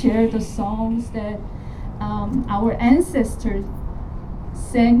going to share the songs that our ancestors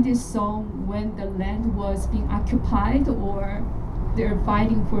sang this song when the land was being occupied or they're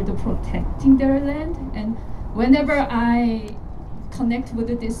fighting for the protecting their land. And whenever I connect with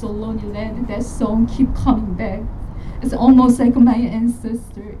this Ohlone land, that song keep coming back. It's almost like my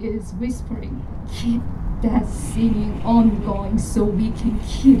ancestor is whispering, keep that singing ongoing so we can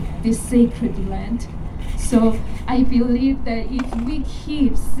keep this sacred land. So I believe that if we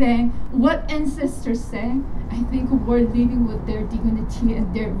keep saying what ancestors sang, I think we're living with their dignity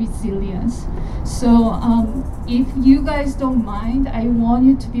and their resilience. So if you guys don't mind, I want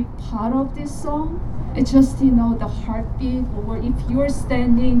you to be part of this song. It's just, the heartbeat, or if you're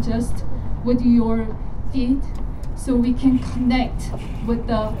standing just with your feet, so we can connect with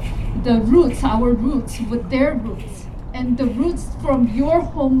the roots, our roots, with their roots, and the roots from your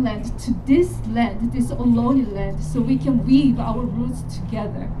homeland to this land, this Ohlone land, so we can weave our roots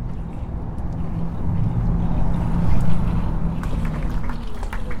together.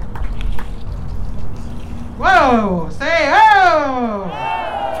 Whoa, say oh! All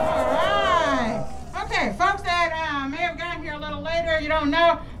right. Okay, folks that may have gotten here a little later, you don't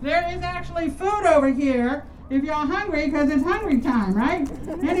know, there is actually food over here if y'all hungry, because it's hungry time, right?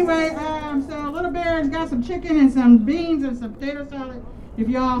 Anyway, so Little Bear's got some chicken and some beans and some potato salad. If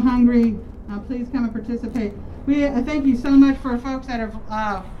y'all hungry, please come and participate. We thank you so much for folks that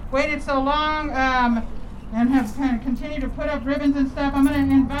have waited so long and have kind of continued to put up ribbons and stuff. I'm going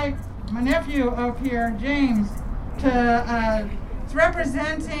to invite my nephew up here, James, to it's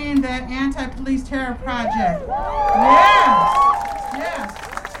representing the Anti-Police Terror Project. Yes.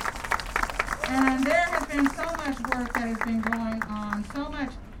 And there has been so much work that has been going on, so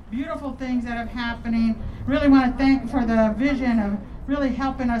much beautiful things that are happening. Really want to thank for the vision of really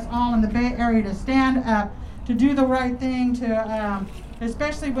helping us all in the Bay Area to stand up, to do the right thing, to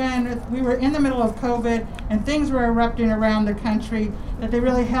especially when we were in the middle of COVID and things were erupting around the country, that they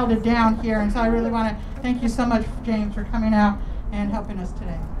really held it down here. And so I really want to thank you so much, James, for coming out and helping us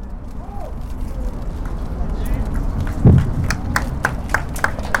today.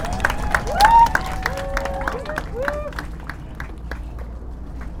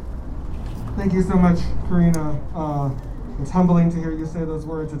 Thank you so much, Karina. It's humbling to hear you say those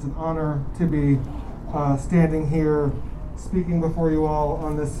words. It's an honor to be standing here, speaking before you all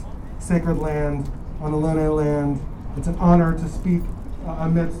on this sacred land, on Ohlone land. It's an honor to speak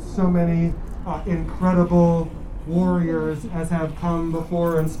amidst so many incredible warriors as have come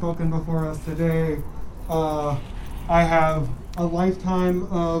before and spoken before us today. I have a lifetime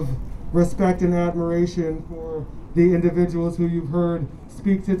of respect and admiration for the individuals who you've heard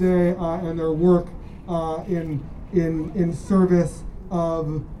speak today and their work in service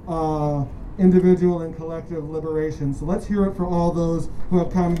of individual and collective liberation. So let's hear it for all those who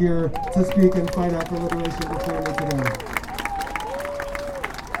have come here to speak and fight out for liberation before me today.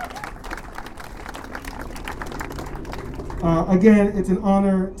 Again, it's an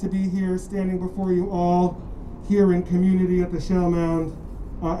honor to be here standing before you all here in community at the Shellmound.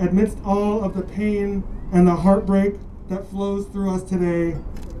 Amidst all of the pain and the heartbreak that flows through us today,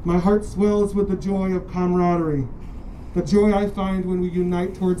 my heart swells with the joy of camaraderie, the joy I find when we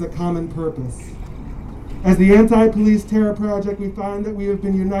unite towards a common purpose. As the Anti-Police Terror Project, we find that we have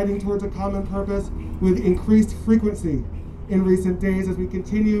been uniting towards a common purpose with increased frequency in recent days as we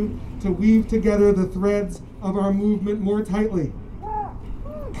continue to weave together the threads of our movement more tightly.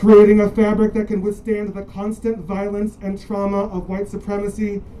 creating a fabric that can withstand the constant violence and trauma of white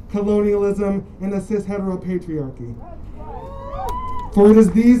supremacy, colonialism, and the cis-heteropatriarchy. For it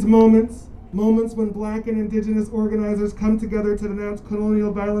is these moments when Black and Indigenous organizers come together to denounce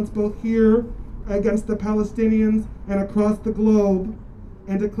colonial violence both here against the Palestinians and across the globe,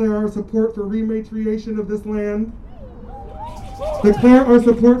 and declare our support for rematriation of this land. Declare our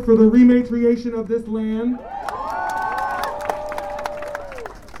support for the rematriation of this land.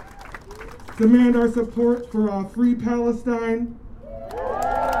 Demand our support for a free Palestine.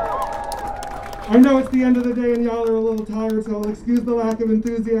 I know it's the end of the day and y'all are a little tired, so I'll excuse the lack of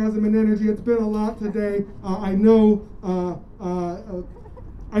enthusiasm and energy. It's been a lot today. I know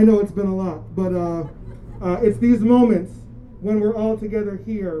it's been a lot, but it's these moments when we're all together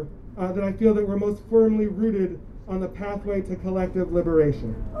here that I feel that we're most firmly rooted on the pathway to collective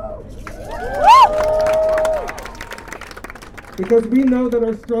liberation. Because we know that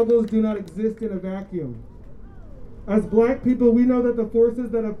our struggles do not exist in a vacuum. As Black people, we know that the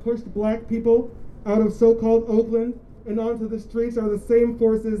forces that have pushed Black people out of so-called Oakland and onto the streets are the same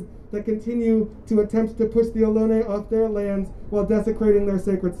forces that continue to attempt to push the Ohlone off their lands while desecrating their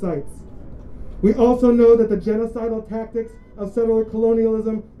sacred sites. We also know that the genocidal tactics of settler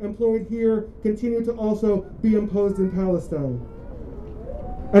colonialism employed here continue to also be imposed in Palestine.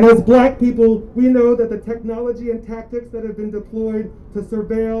 And as Black people, we know that the technology and tactics that have been deployed to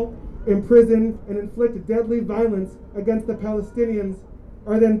surveil, imprison, and inflict deadly violence against the Palestinians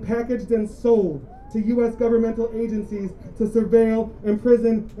are then packaged and sold to U.S. governmental agencies to surveil,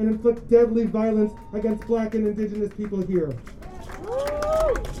 imprison, and inflict deadly violence against Black and Indigenous people here.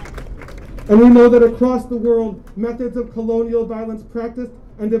 And we know that across the world, methods of colonial violence practiced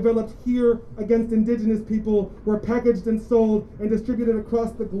and developed here against Indigenous people were packaged and sold and distributed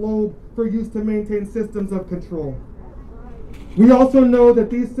across the globe for use to maintain systems of control. We also know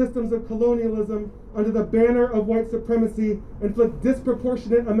that these systems of colonialism, under the banner of white supremacy, inflict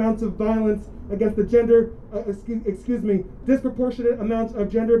disproportionate amounts of violence against the disproportionate amounts of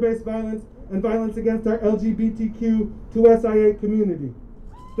gender-based violence and violence against our LGBTQ2SIA community.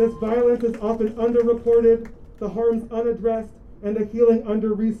 This violence is often underreported, the harms unaddressed, and the healing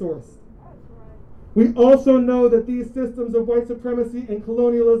under-resourced. We also know that these systems of white supremacy and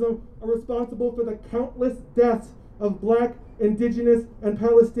colonialism are responsible for the countless deaths of Black, Indigenous, and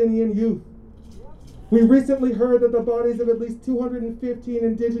Palestinian youth. We recently heard that the bodies of at least 215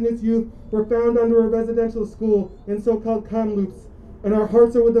 Indigenous youth were found under a residential school in so-called Kamloops, and our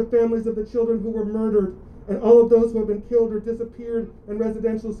hearts are with the families of the children who were murdered, and all of those who have been killed or disappeared in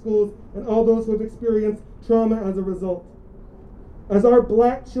residential schools, and all those who have experienced trauma as a result. As our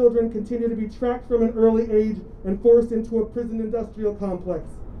Black children continue to be tracked from an early age and forced into a prison industrial complex,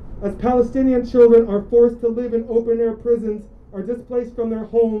 as Palestinian children are forced to live in open-air prisons, are displaced from their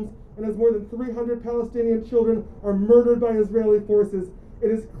homes, and as more than 300 Palestinian children are murdered by Israeli forces,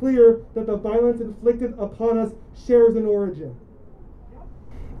 it is clear that the violence inflicted upon us shares an origin.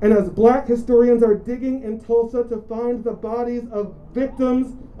 And as Black historians are digging in Tulsa to find the bodies of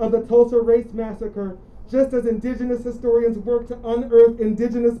victims of the Tulsa Race Massacre, just as Indigenous historians work to unearth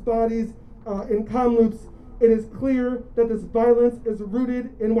Indigenous bodies in Kamloops, it is clear that this violence is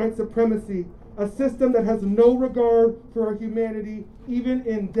rooted in white supremacy, a system that has no regard for our humanity, even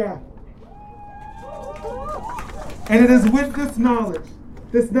in death. And it is with this knowledge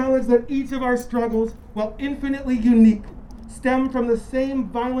that each of our struggles, while infinitely unique, stem from the same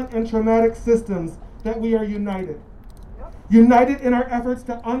violent and traumatic systems, that we are united. United in our efforts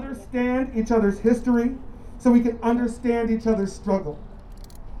to understand each other's history so we can understand each other's struggle.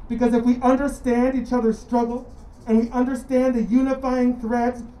 Because if we understand each other's struggles and we understand the unifying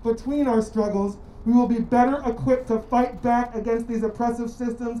threads between our struggles, we will be better equipped to fight back against these oppressive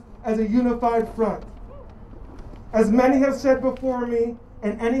systems as a unified front. As many have said before me,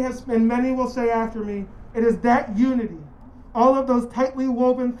 and many will say after me, it is that unity, all of those tightly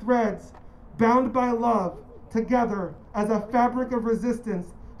woven threads, bound by love, together as a fabric of resistance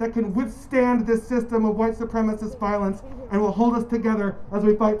that can withstand this system of white supremacist violence and will hold us together as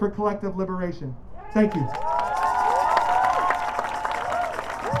we fight for collective liberation. Thank you. All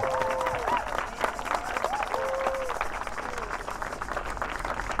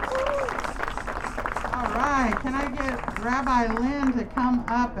right, can I get Rabbi Lynn to come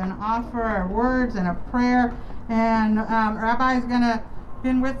up and offer words and a prayer? And Rabbi's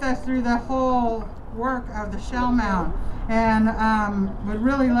been with us through the whole work of the Shellmound, and would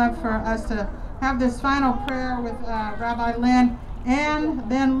really love for us to have this final prayer with Rabbi Lynn, and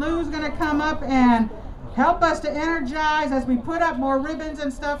then Lou's going to come up and help us to energize as we put up more ribbons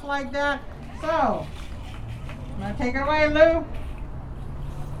and stuff like that. So, want to take it away, Lou?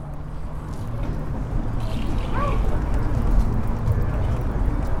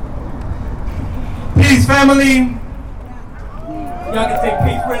 Peace, family. Y'all can say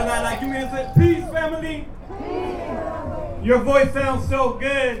peace real loud like you mean it. Peace, family. Peace. Your voice sounds so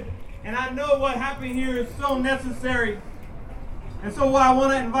good, and I know what happened here is so necessary. And so what I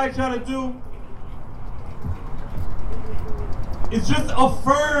want to invite y'all to do is just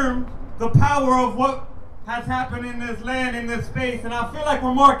affirm the power of what has happened in this land, in this space. And I feel like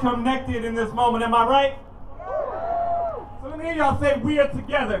we're more connected in this moment. Am I right? So let me hear y'all say, we are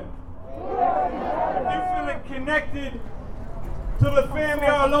together. If you're feeling connected to the family,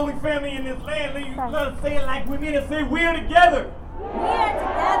 our lonely family in this land, let us say it like we mean it. Say, we're together. We are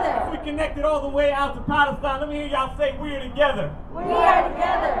together. If we connected all the way out to Palestine, let me hear y'all say, we're together. We are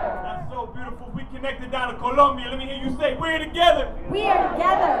together. That's so beautiful. If we connected down to Colombia, let me hear you say, we're together. We are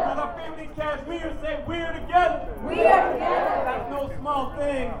together. With our family in Kashmir, say, we're together. We are together. That's no small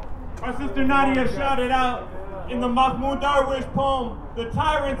thing. Our sister Nadia shouted out in the Mahmoud Darwish poem, The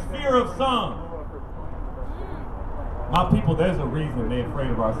Tyrant's Fear of Song. My people, there's a reason they're afraid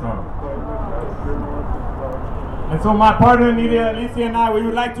of our song. And so my partner Nidia, Alicia, and I, we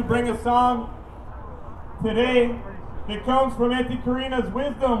would like to bring a song today that comes from Auntie Karina's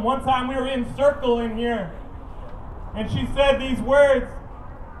wisdom. One time we were in circle in here, and she said these words.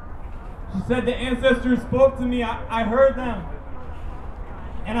 She said, the ancestors spoke to me, I heard them,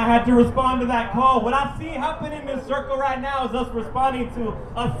 and I had to respond to that call. What I see happen in this circle right now is us responding to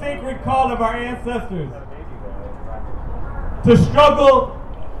a sacred call of our ancestors. To struggle,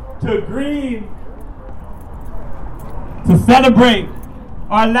 to grieve, to celebrate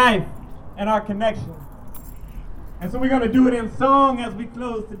our life and our connection. And so we're going to do it in song as we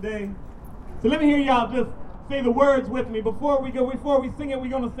close today. So let me hear y'all just say the words with me. Before we sing it, we're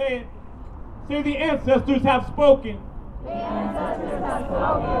going to say it. Say, the ancestors have spoken. The ancestors have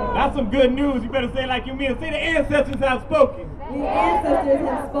spoken. That's some good news. You better say it like you mean it. Say, the ancestors have spoken. The ancestors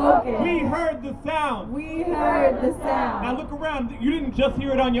have spoken. We heard the sound. We heard the sound. Now look around. You didn't just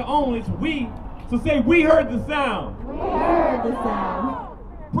hear it on your own. It's we. So say, we heard the sound. We heard the sound.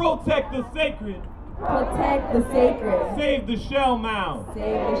 Protect the sacred. Protect the sacred. Save the Shellmounds. Save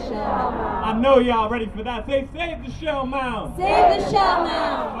the Shellmounds. I know y'all ready for that. Say, save the Shellmounds. Save the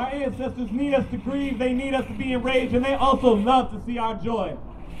Shellmounds. Our ancestors need us to grieve. They need us to be enraged. And they also love to see our joy.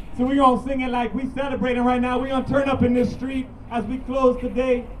 So we're going to sing it like we celebrating right now. We're going to turn up in this street as we close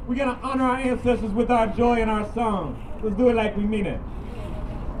today. We're going to honor our ancestors with our joy and our song. Let's do it like we mean it.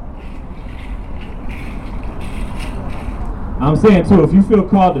 I'm saying too, if you feel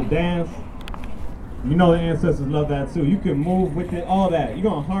called to dance, you know the ancestors love that too. You can move with it, all that. You're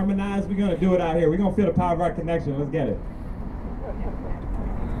going to harmonize. We're going to do it out here. We're going to feel the power of our connection. Let's get it.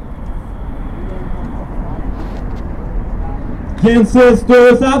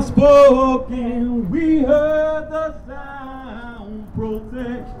 Ancestors have spoken. We heard the sound.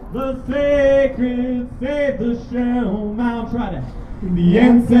 Protect the sacred. Save the Shellmound. Try that. The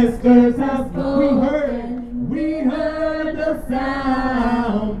ancestors have spoken. We heard the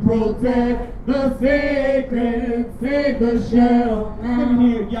sound. Protect the sacred. Save the Shellmound. Let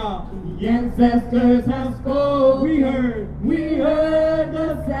me hear y'all. The ancestors have spoken. We heard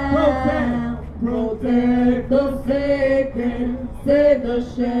the sound. Protect the sacred. Save the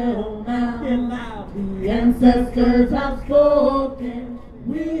Shellmound. Get loud. The ancestors have spoken.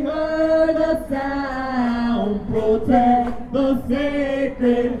 We heard the sound. Protect the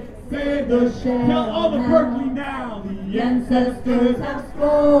sacred. Save the Shellmound. Tell all the Berkeley now. The ancestors have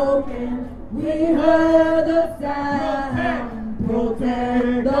spoken. We heard the sound.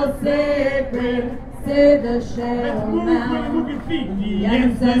 Protect the sacred. Save the Shellmound. The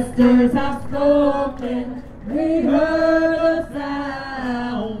ancestors have spoken. We heard the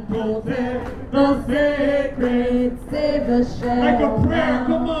sound. Protect the sacred. Save the Shellmound. Like a prayer,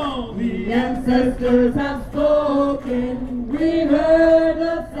 come on. The ancestors have spoken. We heard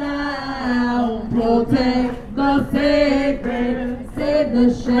the sound. Protect the sacred. Save the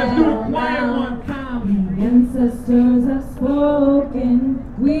Shellmound. The ancestors have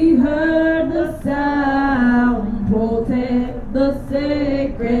spoken. We heard the sound. Protect the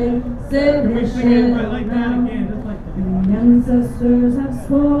sacred. Save the Shellmound. The ancestors have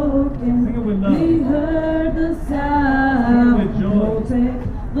spoken. We heard the sound. Protect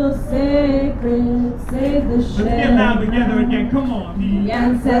the sacred. Save the Shellmound. Let's get loud together again. Come on. The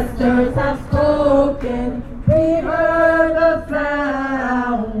ancestors have spoken. We heard the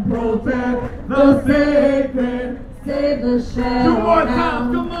sound. Protect the sacred. Save the Shellmound. Two more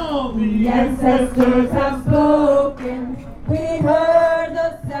times. Come on. The ancestors have spoken. We heard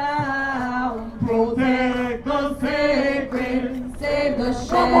the sound. Protect the sacred. Save the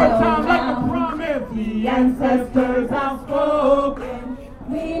Shellmound. One more time, like a promise. The ancestors have spoken.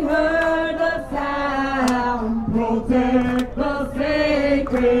 We heard the sound.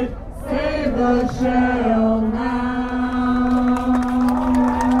 the Shellmounds.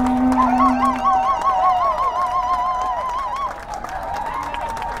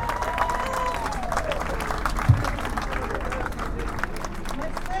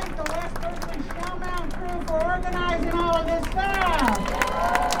 Let's thank the West Berkeley Shellmound crew for organizing all of this stuff.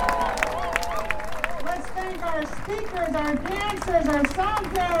 Let's thank our speakers, our dancers, our song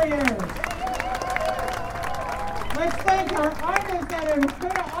carriers. Let's thank our artists that have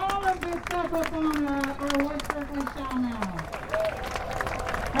put all of this stuff up on our West Berkeley Shellmound.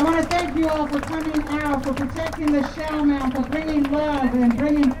 I want to thank you all for coming out, for protecting the Shellmound, for bringing love and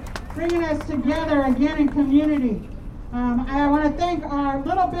bringing us together again in community. I want to thank our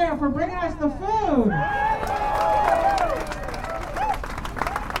Little Bear for bringing us the food.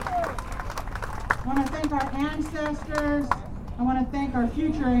 I want to thank our ancestors. I want to thank our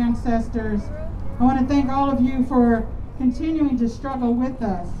future ancestors. I want to thank all of you for continuing to struggle with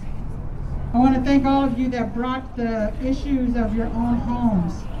us. I want to thank all of you that brought the issues of your own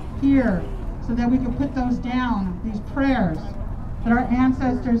homes here so that we could put those down, these prayers, that our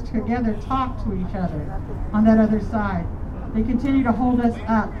ancestors together talk to each other on that other side. They continue to hold us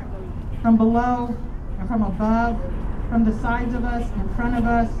up from below and from above, from the sides of us, in front of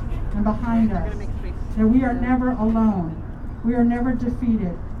us, and behind us. That we are never alone. We are never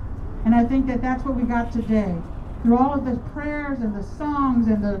defeated. And I think that that's what we got today. Through all of the prayers and the songs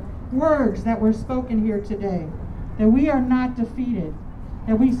and the words that were spoken here today, that we are not defeated,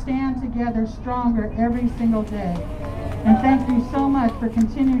 that we stand together stronger every single day. And thank you so much for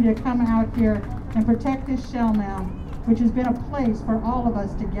continuing to come out here and protect this Shellmound, which has been a place for all of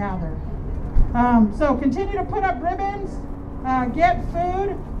us to gather. So continue to put up ribbons, get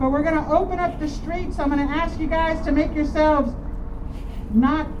food, but we're going to open up the streets. So I'm going to ask you guys to make yourselves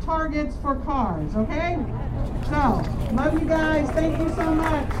not targets for cars, okay? So, love you guys. Thank you so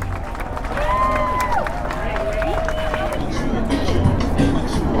much.